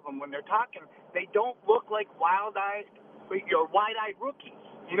all of them when they're talking. They don't look like wide-eyed rookies.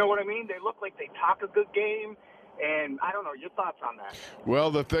 You know what I mean? They look like they talk a good game. And I don't know, your thoughts on that? Well,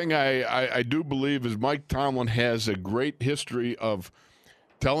 the thing I do believe is Mike Tomlin has a great history of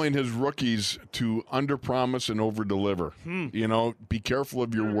telling his rookies to underpromise and overdeliver. You know, be careful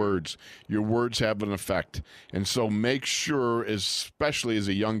of your words. Your words have an effect. And so make sure, especially as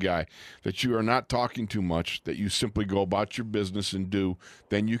a young guy, that you are not talking too much, that you simply go about your business and do.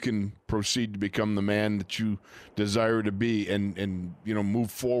 Then you can proceed to become the man that you desire to be and you know,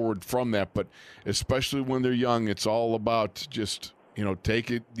 move forward from that. But especially when they're young, it's all about just, you know, take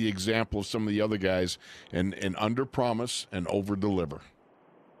the example of some of the other guys and underpromise and overdeliver.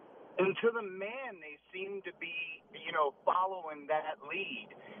 And to the man, they seem to be, you know, following that lead.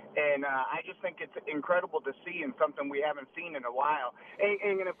 And I just think it's incredible to see and something we haven't seen in a while.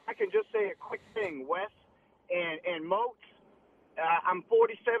 And if I can just say a quick thing, Wes and Moats, I'm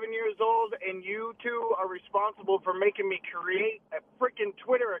 47 years old, and you two are responsible for making me create a freaking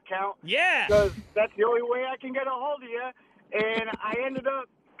Twitter account. Yeah. Because that's the only way I can get a hold of you. And I ended up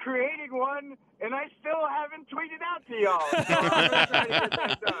creating one, and I still haven't tweeted out to y'all. So I'm gonna try to get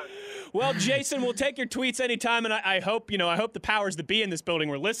that done. Well, Jason, we'll take your tweets anytime, and I hope the powers that be in this building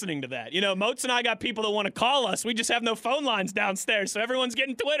were listening to that. You know, Moats and I got people that want to call us. We just have no phone lines downstairs, so everyone's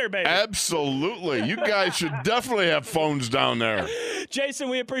getting Twitter, baby. Absolutely. You guys should definitely have phones down there. Jason,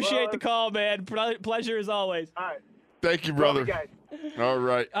 we appreciate the call, man. Pleasure as always. All right. Thank you, brother. Guys. All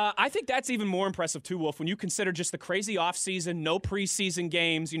right. I think that's even more impressive, too, Wolf, when you consider just the crazy offseason, no preseason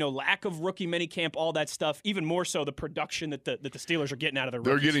games, you know, lack of rookie minicamp, all that stuff, even more so the production that the Steelers are getting out of their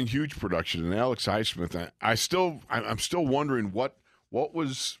rookies. They're getting huge production. And Alex Highsmith, I'm still wondering what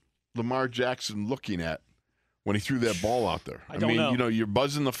was Lamar Jackson looking at when he threw that ball out there. I don't know. You know, you're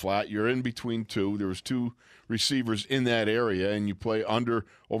buzzing the flat. You're in between two. There was two receivers in that area, and you play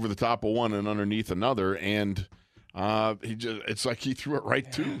over the top of one and underneath another, and it's like he threw it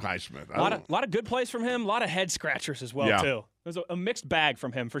right to Highsmith. A lot of good plays from him, a lot of head scratchers as well, too. There's a mixed bag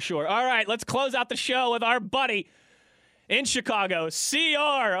from him for sure. All right, let's close out the show with our buddy in Chicago,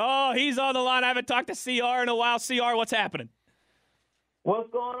 CR. Oh, he's on the line. I haven't talked to CR in a while. CR, what's happening? What's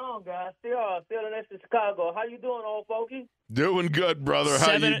going on, guys? CR, still in Chicago. How you doing, old folky? Doing good, brother.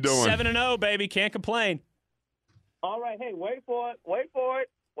 How you doing? 7-0, baby. Can't complain. All right, hey, wait for it.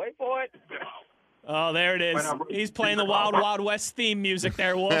 Oh, there it is. He's playing the Wild Wild West theme music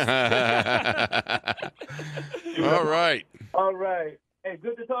there, Wolf. All right. All right. Hey,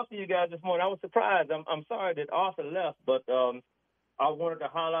 good to talk to you guys this morning. I was surprised. I'm sorry that Arthur left, but I wanted to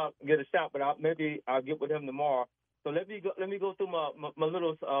holler out and get a shot, but maybe I'll get with him tomorrow. So let me go through my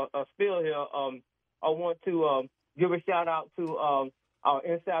little spiel here. I want to give a shout out to our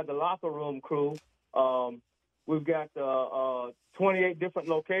Inside the Locker Room crew. We've got 28 different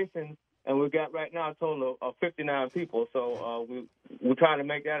locations. And we've got right now a total of 59 people. So we're trying to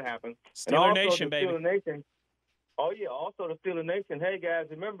make that happen. Steeler Nation, baby. Steeler Nation. Oh, yeah, also the Steeler Nation. Hey, guys,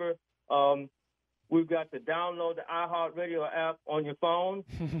 remember, we've got to download the iHeartRadio app on your phone.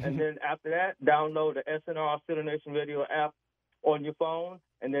 And then after that, download the SNR Steeler Nation Radio app on your phone,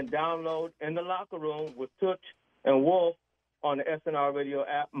 and then download In the Locker Room with Tooch and Wolf on the SNR radio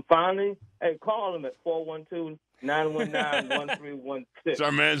app. And finally, hey, call them at 412-919-1316. It's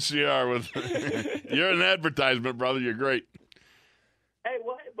our man CR with you're an advertisement, brother. You're great. Hey,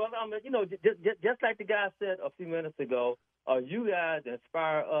 well, brother, just like the guy said a few minutes ago, you guys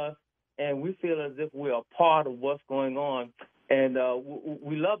inspire us, and we feel as if we're a part of what's going on, and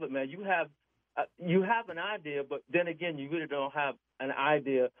we love it, man. You have an idea, but then again, you really don't have an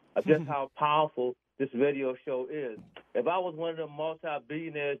idea of just how powerful this radio show is. If I was one of them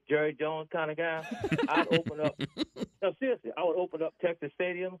multi-billionaires, Jerry Jones kind of guy, I'd open up. No, seriously, I would open up Texas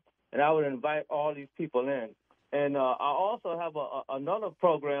Stadium, and I would invite all these people in. And I also have another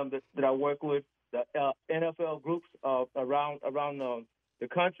program that I work with, the NFL groups around the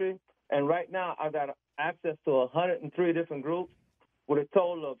country. And right now, I've got access to 103 different groups with a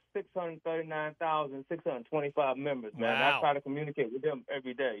total of 639,625 members, man. Wow. I try to communicate with them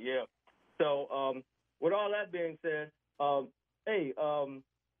every day, yeah. So with all that being said, we're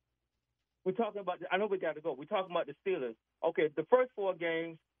talking about – I know we got to go. We're talking about the Steelers. Okay, the first 4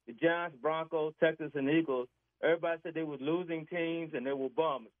 games, the Giants, Broncos, Texans, and Eagles, everybody said they were losing teams and they were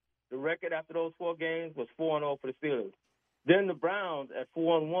bums. The record after those 4 games was 4-0 for the Steelers. Then the Browns at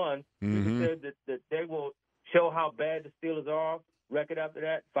 4-1, people said that they will show how bad the Steelers are. Record after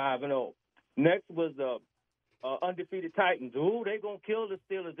that, 5-0. Next was the undefeated Titans. Ooh, they going to kill the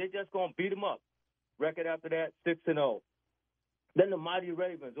Steelers. They just going to beat them up. Record after that, 6-0. Then the mighty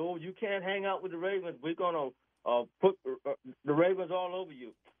Ravens. Oh, you can't hang out with the Ravens. We're going to put the Ravens all over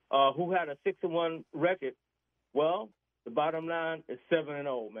you. Who had a 6-1 record. Well, the bottom line is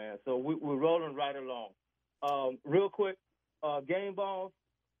 7-0, man. So we're rolling right along. Real quick, game balls.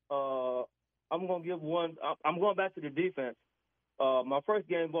 I'm going to give one. I'm going back to the defense. My first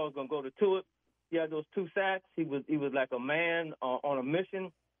game ball is going to go to Tuitt. He had those 2 sacks. He was like a man on a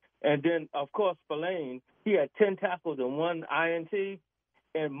mission. And then, of course, Spillane, he had 10 tackles and 1 INT.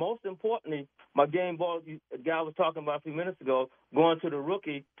 And most importantly, my game ball, the guy was talking about a few minutes ago, going to the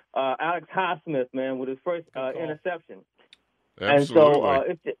rookie, Alex Highsmith, man, with his first interception. Absolutely.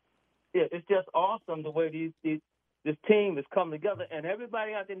 And so it's just awesome the way this team has come together. And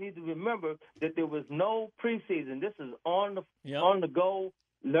everybody out there needs to remember that there was no preseason. This is on the go.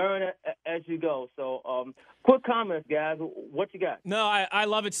 Learn as you go. So quick comments, guys. What you got? No, I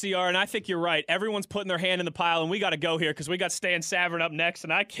love it, CR, and I think you're right. Everyone's putting their hand in the pile, and we got to go here because we got Stan Savran up next,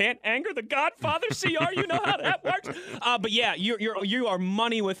 and I can't anger the Godfather, CR. You know how that works. But yeah, you are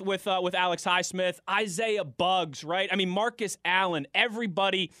money with Alex Highsmith, Isaiah Buggs, right? I mean, Marcus Allen,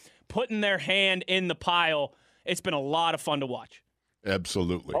 everybody putting their hand in the pile. It's been a lot of fun to watch.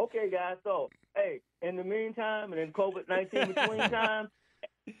 Absolutely. Okay, guys. So, hey, in the meantime, and in COVID-19 between time,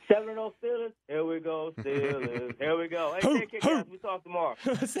 7-0 Steelers. Here we go, Steelers. Here we go. Hey, take care, guys. We talk tomorrow.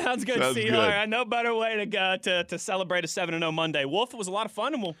 Sounds good, CR. Good. No better way to celebrate a 7-0 Monday. Wolf, it was a lot of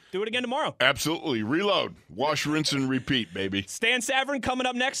fun, and we'll do it again tomorrow. Absolutely. Reload. Wash, rinse, and repeat, baby. Stan Savran coming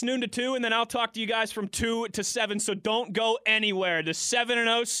up next, noon to 2, and then I'll talk to you guys from 2 to 7, so don't go anywhere. The 7-0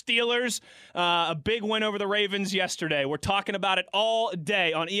 Steelers, a big win over the Ravens yesterday. We're talking about it all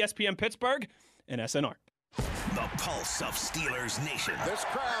day on ESPN Pittsburgh and SNR. The pulse of Steelers Nation. This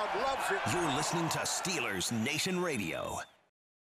crowd loves it. You're listening to Steelers Nation Radio.